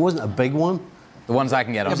ride. It wasn't a big one. The ones I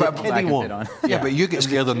can get on. Yeah, but you get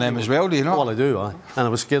scared on them as well, do you not? Well, I do, and I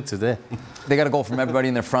was scared today. They got a goal from everybody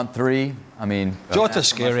in their front three. I mean, Jota's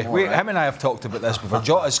scary. Him and I have talked about this before.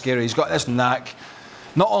 Jota's scary. He's got this knack,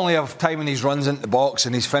 not only of timing his runs into the box,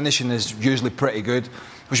 and his finishing is usually pretty good,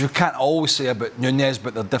 which we can't always say about Nunez,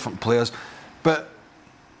 but they're different players. But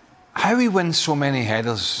how he wins so many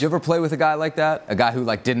headers. You ever play with a guy like that? A guy who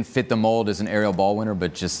didn't fit the mold as an aerial ball winner,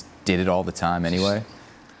 but just did it all the time anyway?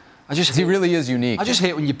 He really is unique. I just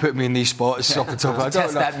hate when you put me in these spots. Off the top. I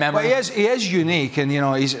don't know. That memory. But he is unique, and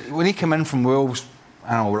when he came in from Wolves,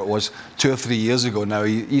 I don't know what it was, 2 or 3 years ago now.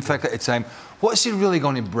 You think at the time, what's he really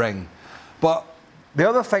going to bring? But the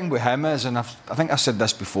other thing with him is, and I think I said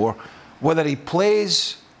this before, whether he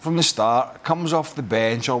plays from the start, comes off the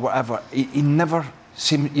bench or whatever, you never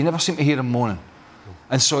seem to hear him moaning.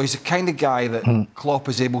 And so he's the kind of guy that Klopp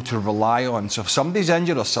is able to rely on. So if somebody's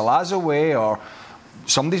injured or Salah's away or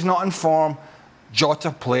somebody's not in form,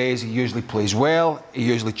 Jota plays, he usually plays well, he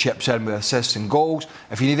usually chips in with assists and goals.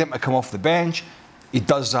 If you need him to come off the bench, he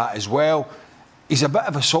does that as well. He's a bit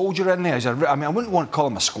of a soldier in there. I wouldn't want to call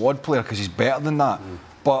him a squad player because he's better than that.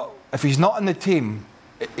 But if he's not in the team,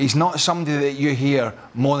 he's not somebody that you hear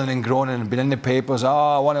moaning and groaning and being in the papers,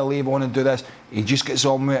 I want to leave, I want to do this. He just gets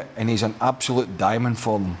on with it, and he's an absolute diamond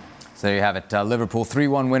for them. So there you have it. Liverpool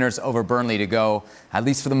 3-1 winners over Burnley to go, at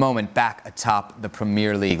least for the moment, back atop the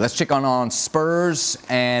Premier League. Let's check on Spurs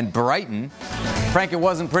and Brighton. Frank, it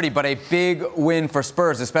wasn't pretty, but a big win for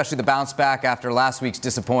Spurs, especially the bounce back after last week's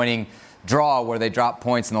disappointing draw where they dropped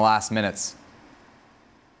points in the last minutes.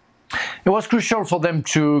 It was crucial for them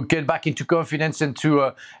to get back into confidence and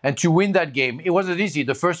to win that game. It wasn't easy.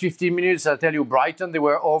 The first 15 minutes, I tell you, Brighton, they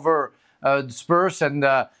were over the Spurs, and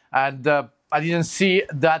I didn't see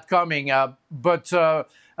that coming. But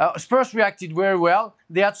Spurs reacted very well.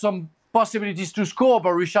 They had some possibilities to score,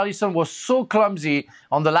 but Richarlison was so clumsy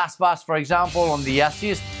on the last pass, for example, on the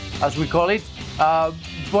assist, as we call it.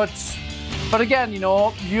 But again,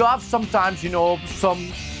 you have sometimes,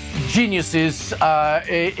 some geniuses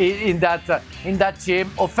in that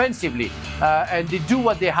team offensively, and they do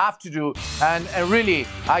what they have to do. And really,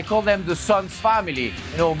 I call them the Sons family.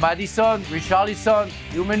 Maddison, Richarlison,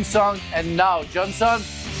 Heung-min-Son, and now Johnson.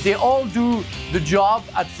 They all do the job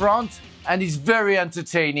at front, and it's very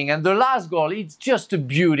entertaining. And the last goal, it's just a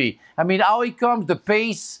beauty. I mean, how he comes, the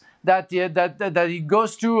pace that he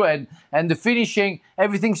goes to, and the finishing,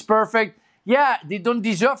 everything's perfect. Yeah, they don't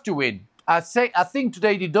deserve to win. I think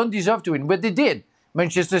today they don't deserve to win, but they did.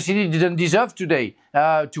 Manchester City didn't deserve today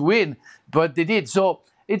to win, but they did. So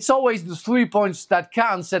it's always the 3 points that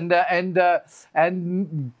counts, and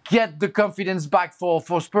get the confidence back for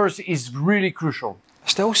Spurs is really crucial. I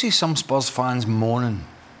still see some Spurs fans moaning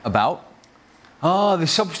about the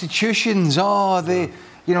substitutions. Why are they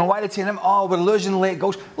taking him? We're losing late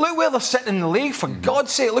goals. Look where they're sitting in the league, for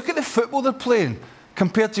God's sake. Look at the football they're playing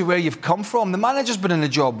compared to where you've come from. The manager's been in the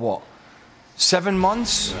job, 7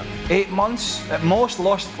 months, 8 months at most.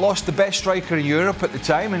 Lost the best striker in Europe at the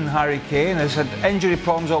time in Harry Kane. Has had injury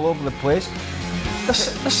problems all over the place.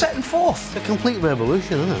 They're sitting fourth. It's a complete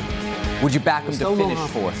revolution, isn't it? Would you back them to finish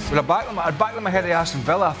fourth? Would I back them? I'd back them ahead of Aston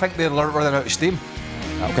Villa. I think they're running out of steam.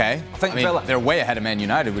 Okay. I think Villa. They're way ahead of Man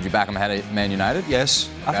United. Would you back them ahead of Man United?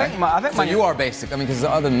 Yes. Okay. I think so you are basic. Because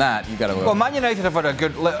other than that, you got to. Well, Man United have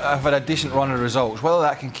had a decent run of results. Whether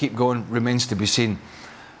that can keep going remains to be seen.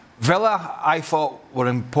 Villa, I thought, were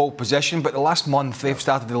in pole position, but the last month they've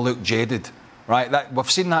started to look jaded. Right?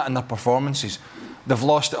 We've seen that in their performances. They've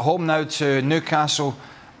lost at home now to Newcastle,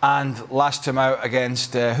 and last time out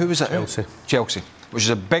against who was it? Chelsea, which is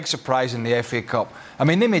a big surprise in the FA Cup. I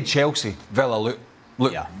mean, they made Villa look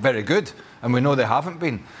very good, and we know they haven't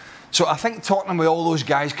been. So I think Tottenham, with all those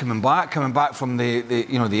guys coming back from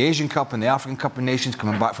the Asian Cup and the African Cup of Nations,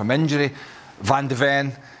 coming back from injury, Van de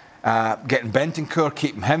Ven, getting Bentancur,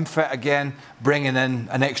 keeping him fit again, bringing in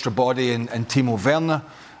an extra body in Timo Werner.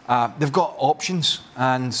 They've got options,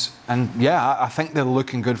 and I think they're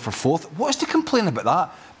looking good for fourth. What's to complain about that?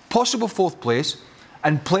 Possible fourth place,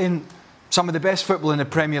 and playing some of the best football in the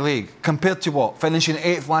Premier League, compared to finishing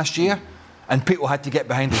 8th last year, and people had to get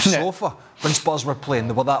behind the sofa when Spurs were playing.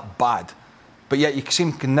 They were that bad, but yet you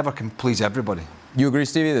can never please everybody. You agree,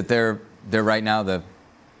 Stevie, that they're right now the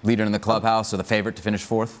leader in the clubhouse or the favourite to finish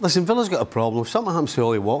fourth? Listen, Villa's got a problem. If something happens to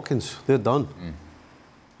Ollie Watkins, they're done.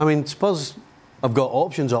 I mean, Spurs have got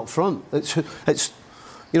options up front. It's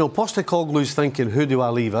Postecoglou's thinking, who do I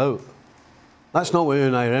leave out? That's not what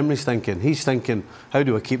Unai Emery's thinking. He's thinking, how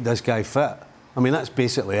do I keep this guy fit? I mean, that's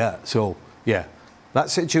basically it. So, yeah, that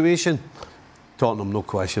situation, Tottenham, no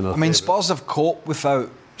question. I mean, Spurs have coped without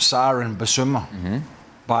Sarr and Bissouma.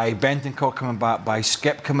 By Bentancur coming back, by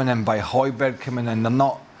Skip coming in, by Højbjerg coming in.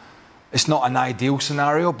 It's not an ideal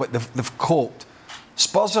scenario, but they've coped.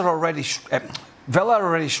 Spurs are already... Villa are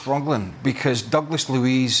already struggling because Douglas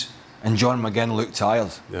Luiz and John McGinn look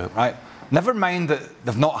tired, right? Never mind that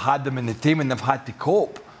they've not had them in the team and they've had to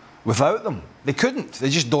cope without them. They couldn't. They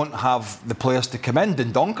just don't have the players to come in.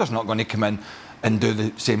 Dendonker's not going to come in and do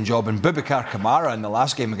the same job. And Boubacar Kamara in the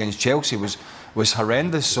last game against Chelsea was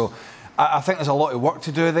horrendous. So I think there's a lot of work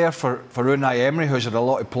to do there for Unai Emery, who's had a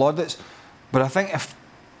lot of plaudits. But I think if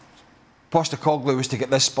Postecoglou was to get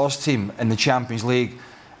this Spurs team in the Champions League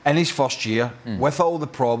in his first year, with all the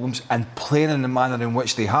problems and playing in the manner in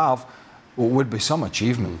which they have, it would be some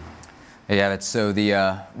achievement. Yeah, so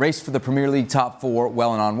the race for the Premier League top 4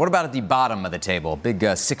 well and on. What about at the bottom of the table? Big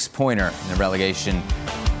 6-pointer in the relegation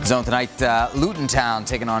zone tonight. Luton Town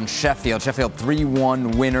taking on Sheffield. Sheffield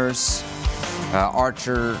 3-1 winners.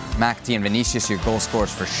 Archer, McAtee, and Vinicius, your goal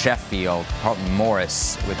scorers for Sheffield. Carlton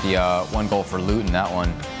Morris with the 1 goal for Luton. That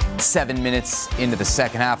one 7 minutes into the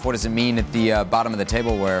second half. What does it mean at the bottom of the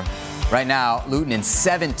table where right now Luton in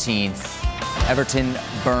 17th, Everton,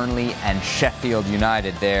 Burnley, and Sheffield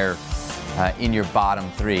United there in your bottom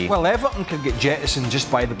 3. Well, Everton could get jettisoned just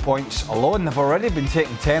by the points alone. They've already been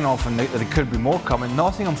taking 10 off and there could be more coming.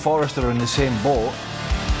 Nottingham Forest are in the same boat.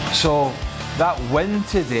 So that win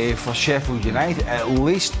today for Sheffield United at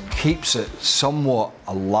least keeps it somewhat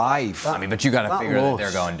alive. I mean, but you got to figure that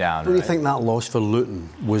they're going down. Don't you think that loss for Luton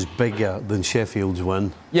was bigger than Sheffield's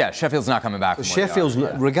win? Yeah, Sheffield's not coming back. Sheffield's,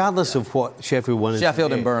 regardless of what Sheffield won.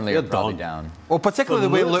 Sheffield and Burnley are probably down. Well, particularly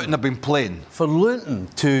the way Luton have been playing. For Luton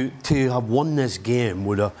to have won this game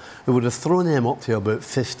would have thrown them up to about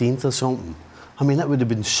 15th or something. I mean, that would have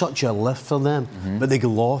been such a lift for them. But they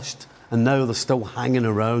lost, and now they're still hanging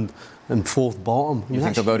around in 4th bottom. You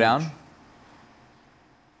think they'll go down?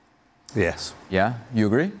 Yes. Yeah? You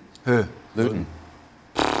agree? Who? Luton.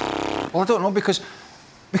 Well, I don't know because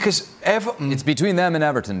Everton... It's between them and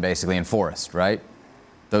Everton, basically, and Forest, right?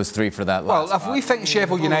 Those 3 for that last Well, if we think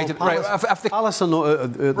Sheffield United... Palace are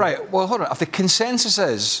not... Right, well, hold on. If the consensus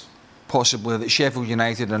is possibly that Sheffield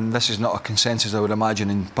United, and this is not a consensus I would imagine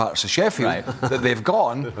in parts of Sheffield, that they've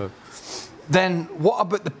gone, then what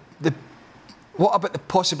about the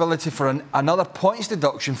possibility for another points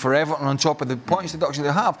deduction for Everton on top of the points deduction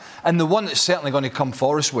they have, and the one that's certainly going to come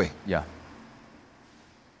Forest's way? Yeah.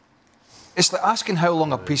 It's like asking how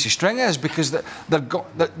long a piece of string is, because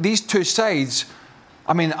these two sides,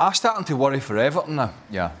 I mean, I'm starting to worry for Everton now.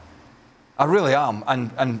 Yeah. I really am.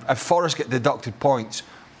 And if Forest get deducted points,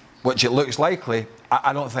 which it looks likely,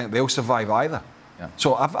 I don't think they'll survive either. Yeah.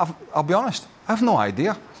 So I'll be honest, I have no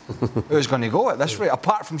idea who's going to go at this rate,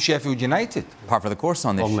 apart from Sheffield United. Par for the course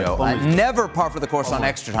on this show. Never par for the course on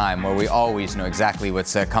Extra Time, where we always know exactly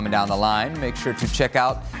what's coming down the line. Make sure to check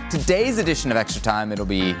out today's edition of Extra Time. It'll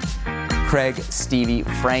be Craig, Stevie,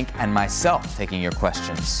 Frank, and myself taking your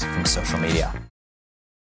questions from social media.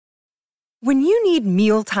 When you need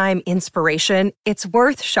mealtime inspiration, it's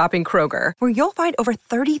worth shopping Kroger, where you'll find over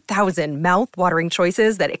 30,000 mouth-watering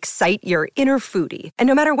choices that excite your inner foodie. And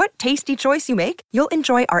no matter what tasty choice you make, you'll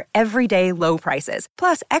enjoy our everyday low prices,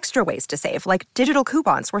 plus extra ways to save, like digital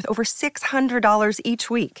coupons worth over $600 each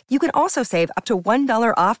week. You can also save up to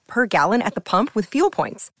 $1 off per gallon at the pump with fuel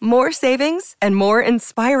points. More savings and more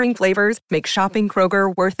inspiring flavors make shopping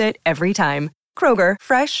Kroger worth it every time. Kroger,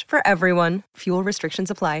 fresh for everyone. Fuel restrictions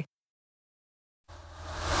apply.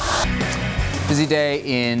 Busy day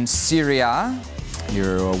in Serie A.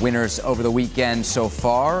 Your winners over the weekend so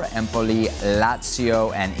far: Empoli,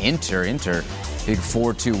 Lazio, and Inter. Inter, big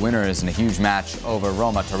 4-2 winners in a huge match over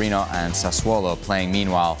Roma, Torino, and Sassuolo, playing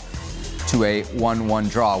meanwhile to a 1-1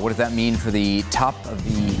 draw. What does that mean for the top of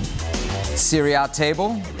the Serie A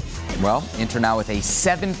table? Well, Inter now with a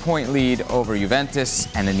 7-point lead over Juventus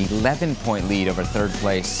and an 11-point lead over third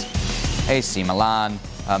place AC Milan.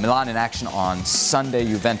 Milan in action on Sunday.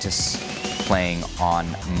 Juventus playing on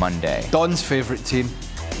Monday. Don's favourite team.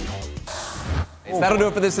 That'll do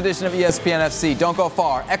it for this edition of ESPN FC. Don't go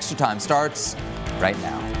far. Extra Time starts right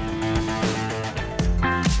now.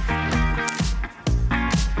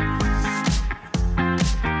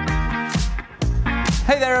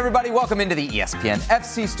 Hey there, everybody. Welcome into the ESPN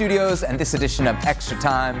FC studios and this edition of Extra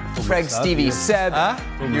Time. Craig, Stevie, Seb,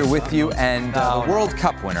 here with you, and the World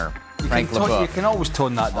Cup winner, Frank Leboeuf. You can always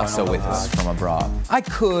tone that down. Also with us from abroad. I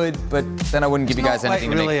could, but then I wouldn't give you guys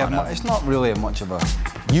anything to make fun of. It's not really much of a...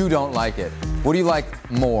 You don't like it. What do you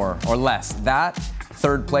like more or less? That,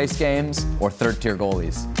 third place games, or third tier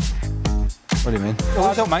goalies? What do you mean? Well,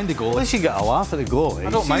 I don't mind the goalie. At least you get a laugh at the goalie. I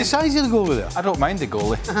don't mind. The size of the goalie there. I don't mind the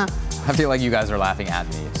goalie. I feel like you guys are laughing at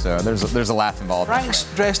me, so there's a laugh involved.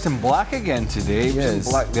 Frank's dressed in black again today. He was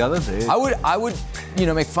in black the other day. I would,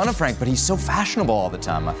 make fun of Frank, but he's so fashionable all the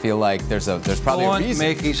time. I feel like there's probably a reason. Don't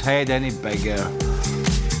make his head any bigger.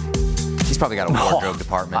 He's probably got a wardrobe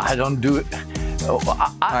department. I don't do it.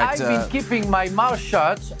 I've been keeping my mouth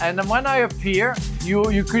shut, and when I appear,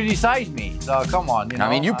 you criticize me. So come on. I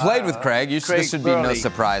mean, you played with Craig. This should be no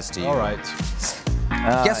surprise to you. All right.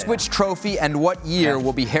 Guess which trophy and what year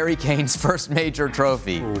will be Harry Kane's first major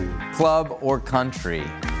trophy? Club or country?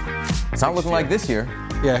 It's not looking like this year.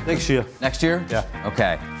 Yeah, next year. Next year? Yeah.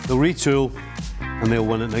 Okay. They'll retool and they'll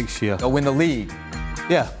win it next year. They'll win the league.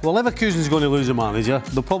 Yeah, well, Leverkusen's going to lose a manager.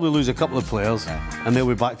 They'll probably lose a couple of players, and they'll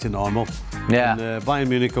be back to normal. Yeah. And Bayern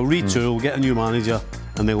Munich will retool, get a new manager,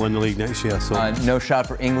 and they'll win the league next year. So no shot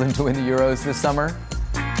for England to win the Euros this summer?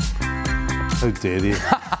 How dare you?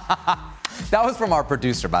 That was from our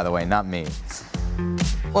producer, by the way, not me.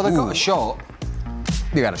 Well, they got a shot.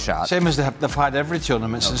 You got a shot. Same as they've had every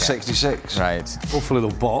tournament since '66. Right. Hopefully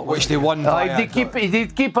they'll bot. Which they won by. If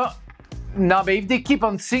they keep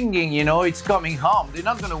on singing, it's coming home. They're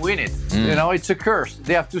not going to win it. It's a curse.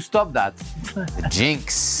 They have to stop that. The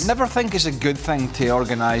jinx. Never think it's a good thing to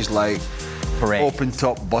organise parade,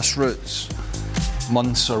 open-top bus routes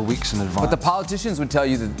months or weeks in advance. But the politicians would tell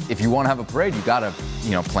you that if you want to have a parade, you got to,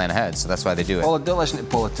 plan ahead. So that's why they do it. Well, don't listen to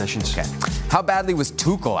politicians. Okay. How badly was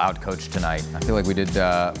Tuchel outcoached tonight? I feel like we did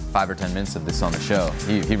 5 or 10 minutes of this on the show.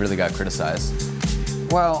 He really got criticized.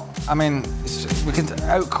 Well, I mean, we can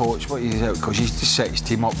outcoach. What he's outcoached? He's just set his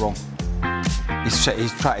team up wrong. He's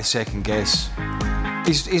tried to second guess.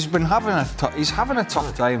 He's been having a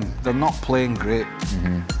tough time. They're not playing great.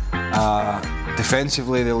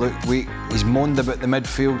 Defensively, they look weak. He's moaned about the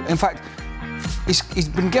midfield. In fact, he's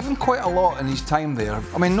been given quite a lot in his time there.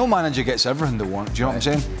 I mean, no manager gets everything they want. Do you know what I'm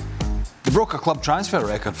saying? They broke a club transfer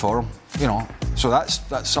record for him. So that's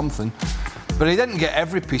something. But he didn't get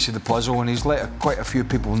every piece of the puzzle, and he's let quite a few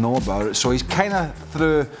people know about it. So he's kind of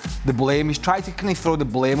threw the blame. He's tried to kind of throw the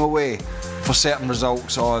blame away for certain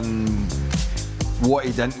results on what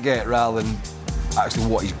he didn't get rather than actually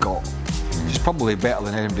what he's got. He's probably better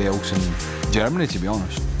than anybody else in Germany, to be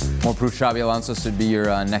honest. More proof Xabi Alonso should be your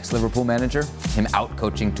next Liverpool manager? Him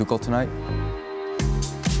out-coaching Tuchel tonight?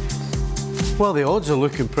 Well, the odds are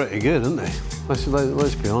looking pretty good, aren't they? Let's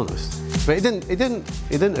be honest. But he didn't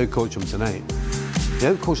outcoach him tonight. He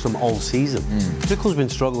outcoached him all season. Tuchel's been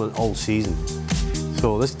struggling all season.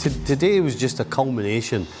 So today was just a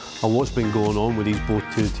culmination of what's been going on with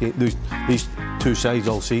these two sides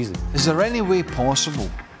all season. Is there any way possible,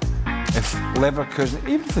 if Leverkusen,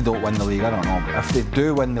 even if they don't win the league, I don't know, but if they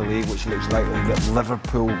do win the league, which looks likely, that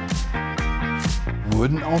Liverpool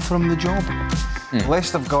wouldn't offer him the job?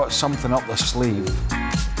 Unless they've got something up their sleeve.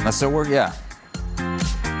 Unless they're working, yeah.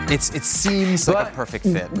 It seems like a perfect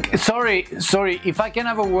fit. Sorry, if I can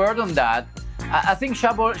have a word on that. I think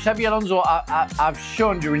Xabi Alonso have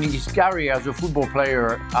shown during his career as a football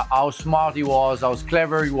player how smart he was, how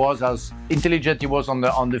clever he was, how intelligent he was on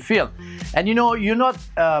the field. And you're not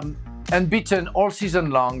unbeaten all season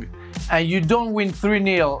long, and you don't win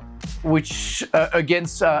 3-0, which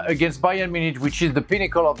against Bayern Munich, which is the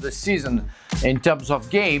pinnacle of the season in terms of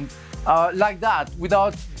game, like that,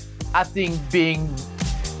 without, I think, being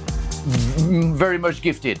very much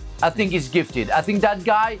gifted. I think he's gifted. I think that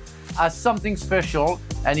guy has something special,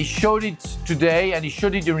 and he showed it today, and he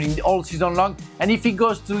showed it during all season long. And if he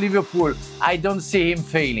goes to Liverpool, I don't see him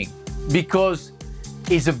failing, because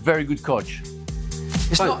he's a very good coach.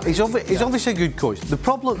 He's obviously a good coach. The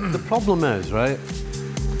problem is, right?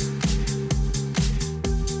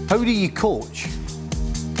 How do you coach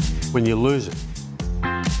when you're losing?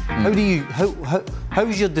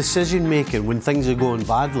 How's your decision making when things are going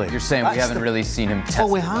badly? You're saying we haven't really seen him test. Oh,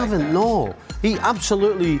 we haven't. No, he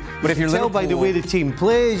absolutely. But if you can tell by the way the team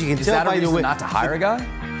plays, you can tell by the way. Not to hire a guy.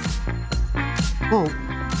 Well,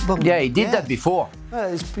 yeah, he did that before.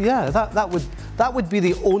 That would be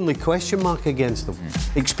the only question mark against them.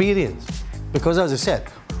 Experience, because as I said,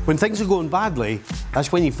 when things are going badly,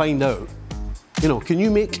 that's when you find out. Can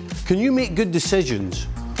you make good decisions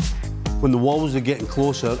when the walls are getting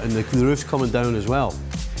closer and the roof's coming down as well?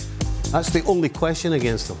 That's the only question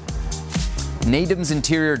against them. Nadim's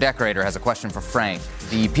interior decorator has a question for Frank.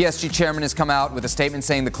 The PSG chairman has come out with a statement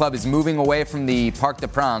saying the club is moving away from the Parc des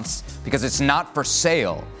Princes because it's not for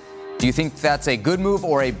sale. Do you think that's a good move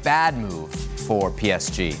or a bad move for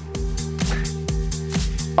PSG?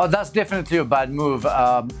 Oh, that's definitely a bad move.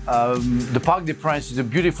 The Parc des Princes is a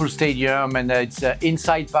beautiful stadium, and it's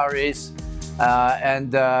inside Paris.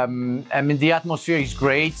 The atmosphere is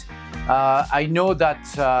great. I know that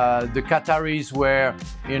the Qataris were,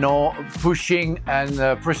 pushing and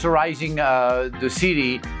pressurizing the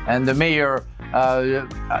city, and the mayor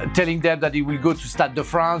telling them that he will go to Stade de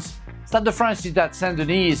France. Stade de France is at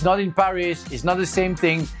Saint-Denis. It's not in Paris. It's not the same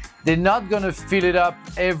thing. They're not going to fill it up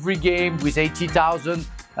every game with 80,000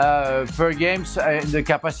 per game. The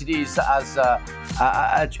capacity is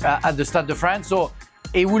at the Stade de France. So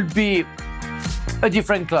it will be a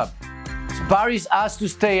different club. So Paris has to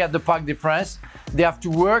stay at the Parc des Princes. They have to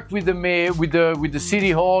work with the mayor, with the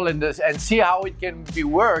city hall, and see how it can be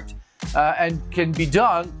worked and can be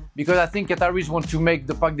done. Because I think Qataris want to make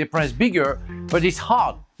the Parc des Princes bigger, but it's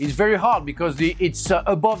hard. It's very hard because it's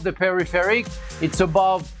above the peripheric. It's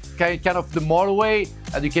above kind of the motorway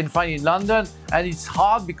that you can find in London, and it's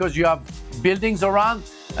hard because you have buildings around.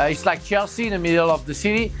 It's like Chelsea in the middle of the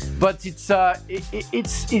city, but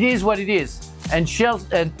it is what it is. And Chelsea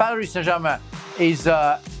and Paris Saint-Germain has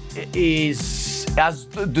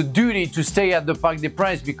the duty to stay at the Parc des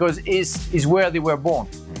Princes because is where they were born.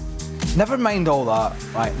 Never mind all that,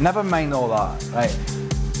 right? Never mind all that, right?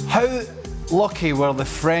 How lucky were the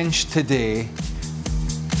French today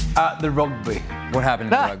at the rugby? What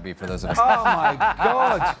happened in the rugby for those of us? Oh my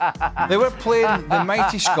God! They were playing the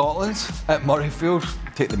mighty Scotland at Murrayfield.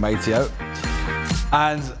 Take the mighty out.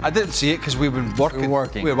 And I didn't see it because we've been working.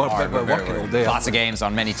 We were working all day. Lots of games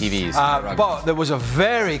on many TVs. But there was a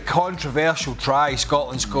very controversial try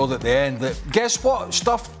Scotland scored at the end. Guess what?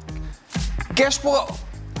 Guess what?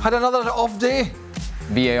 Had another off day.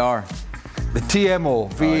 VAR. The TMO,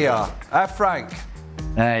 VAR. Frank.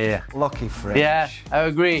 Yeah. Lucky French. Yeah, I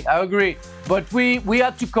agree. But we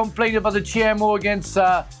had to complain about the TMO against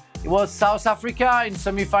it was South Africa in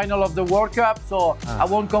semi-final of the World Cup, so I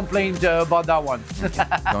won't complain about that one.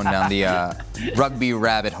 Going down the rugby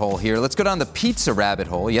rabbit hole here. Let's go down the pizza rabbit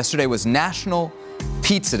hole. Yesterday was National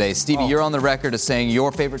Pizza Day. Stevie, you're on the record as saying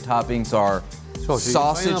your favorite toppings are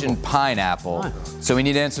sausage and pineapple. So we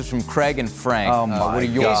need answers from Craig and Frank. Oh my what are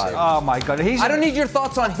yours? God. Oh my God. I don't need your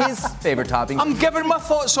thoughts on his favorite toppings. I'm giving my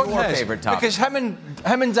thoughts on your his favorite topping. because him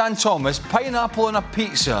and Dan Thomas, pineapple on a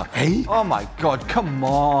pizza. Hey? Oh my God! Come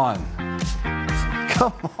on.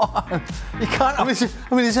 Come on. You can't. I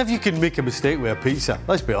mean, as if you can make a mistake with a pizza.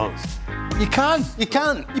 Let's be honest. You can. You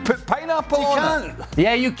can't. You put pineapple on it.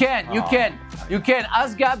 Yeah, you can. You can.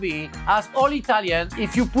 Ask Gabby, ask all Italian,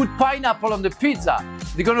 if you put pineapple on the pizza,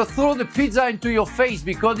 they're going to throw the pizza into your face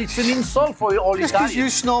because it's an insult for all Italians. Just because you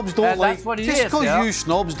snobs don't like... That's what it just is, because you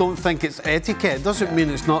snobs don't think it's etiquette doesn't mean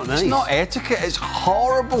it's not nice. It's not etiquette, it's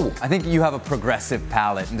horrible. I think you have a progressive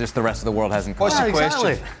palate and just the rest of the world hasn't. What's the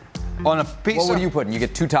exactly. question? On a pizza? What are you putting? You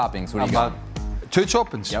get two toppings. What do you got? 2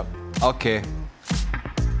 toppings? Yep. Okay.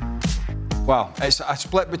 Well, it's a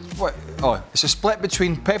split. It's a split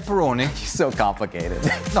between pepperoni. So complicated.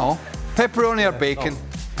 No, pepperoni or bacon.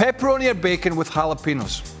 Pepperoni or bacon with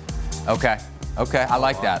jalapenos. Okay. I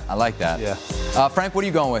like that. Yeah. Frank, what are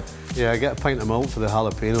you going with? Yeah, I get a pint of milk for the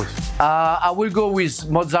jalapenos. I will go with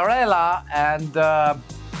mozzarella and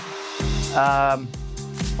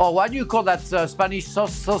what do you call that Spanish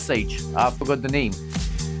sausage? I forgot the name.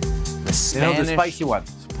 The Spanish, the spicy one.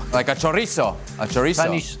 Like a chorizo.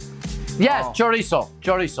 Spanish. Yes, chorizo.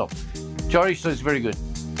 Chorizo is very good.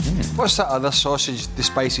 What's that other sausage, the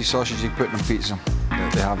spicy sausage you put on pizza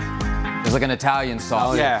that they have? There's like an Italian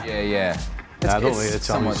sausage. Yeah. I don't like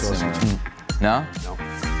Italian sausage. No?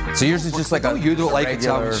 So yours is just like a. You don't like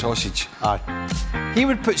regular... Italian sausage. Aye. He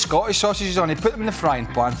would put Scottish sausages on. He'd put them in the frying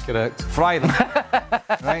pan. Correct. Fry them.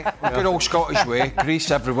 Right? Good old Scottish way.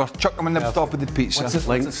 Grease everywhere. Chuck them in the top of the pizza. What's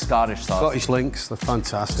a Scottish sausage? Scottish links. They're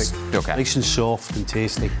fantastic. Okay. Nice and soft and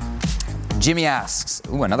tasty. Jimmy asks,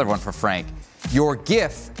 another one for Frank. Your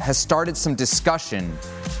GIF has started some discussion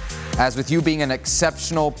as with you being an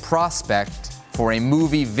exceptional prospect for a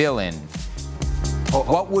movie villain.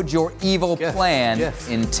 What would your evil plan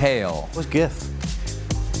entail? What's GIF?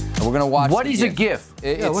 We're going to watch. What is a GIF?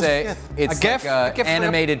 It's a GIF? like an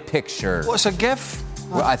animated picture. What's a GIF?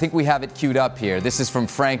 Well, I think we have it queued up here. This is from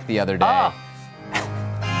Frank the other day.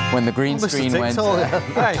 When the green screen went.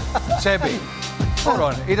 Hey, Sebi. Hold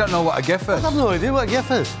on, he don't know what a GIF is. I have no idea what a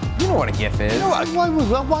GIF is. You know what a GIF is. You know what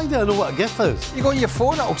Why do I know what a GIF is? You go on your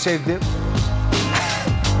phone, it'll say GIF.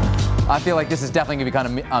 I feel like this is definitely going to be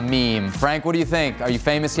kind of a meme. Frank, what do you think? Are you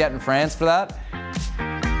famous yet in France for that?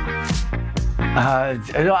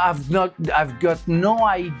 I've got no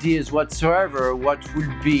ideas whatsoever what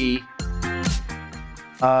would be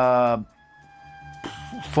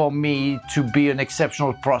for me to be an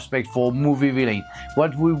exceptional prospect for movie villain.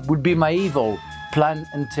 What would be my evil plan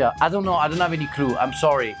entail? I don't know. I don't have any clue. I'm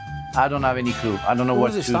sorry. I don't have any clue. I don't know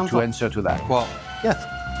what to answer to that. Well,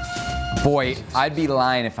 Boy, I'd be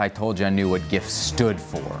lying if I told you I knew what GIF stood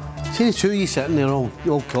for. See the two of you sitting there all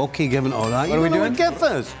cocky, giving all that. What are we doing? What GIF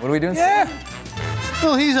is? What are we doing? Yeah.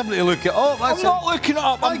 Well, he's having to look it up. I'm not looking it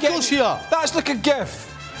up. I'm getting here. That's like a GIF.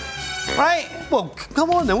 Right? Well, come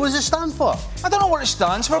on then. What does it stand for? I don't know what it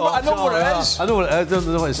stands for, but I know what it is. I know what it is. I don't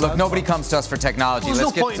know what it stands Look, nobody comes to us for technology. Well,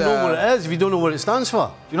 there's no point in knowing what it is if you don't know what it stands for.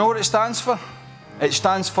 Do you know what it stands for? It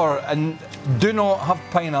stands for, and do not have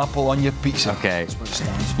pineapple on your pizza. Okay. That's what it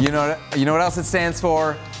stands for. You know what else it stands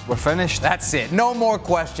for? We're finished. That's it. No more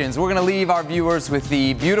questions. We're going to leave our viewers with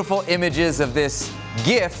the beautiful images of this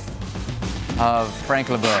GIF of Frank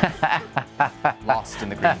LeBeau lost in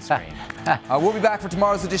the green screen. We'll be back for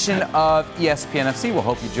tomorrow's edition of ESPN FC. We'll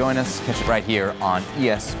hope you join us. Catch it right here on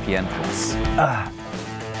ESPN+.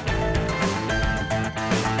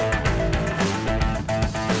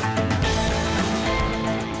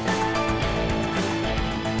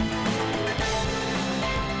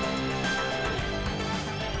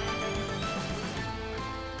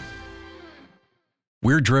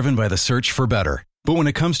 We're driven by the search for better. But when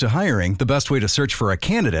it comes to hiring, the best way to search for a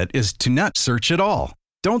candidate is to not search at all.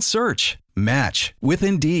 Don't search. Match with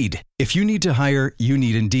Indeed. If you need to hire, you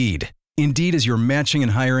need Indeed. Indeed is your matching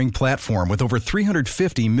and hiring platform with over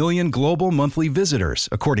 350 million global monthly visitors,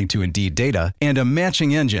 according to Indeed data, and a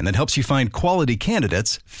matching engine that helps you find quality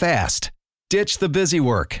candidates fast. Ditch the busy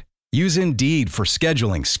work. Use Indeed for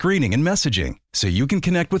scheduling, screening, and messaging so you can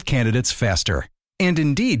connect with candidates faster. And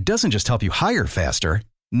Indeed doesn't just help you hire faster.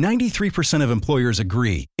 93% of employers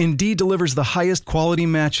agree Indeed delivers the highest quality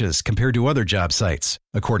matches compared to other job sites,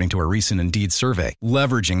 according to a recent Indeed survey.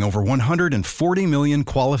 Leveraging over 140 million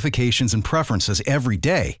qualifications and preferences every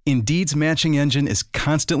day, Indeed's matching engine is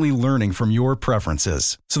constantly learning from your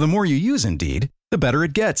preferences. So the more you use Indeed, the better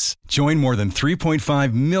it gets. Join more than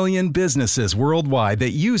 3.5 million businesses worldwide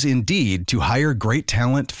that use Indeed to hire great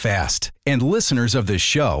talent fast. And listeners of this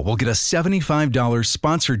show will get a $75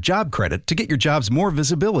 sponsored job credit to get your jobs more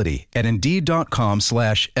visibility at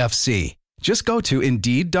Indeed.com/FC. Just go to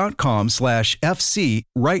Indeed.com/FC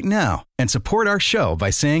right now and support our show by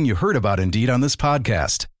saying you heard about Indeed on this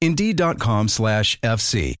podcast.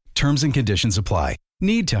 Indeed.com/FC. Terms and conditions apply.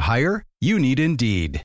 Need to hire? You need Indeed.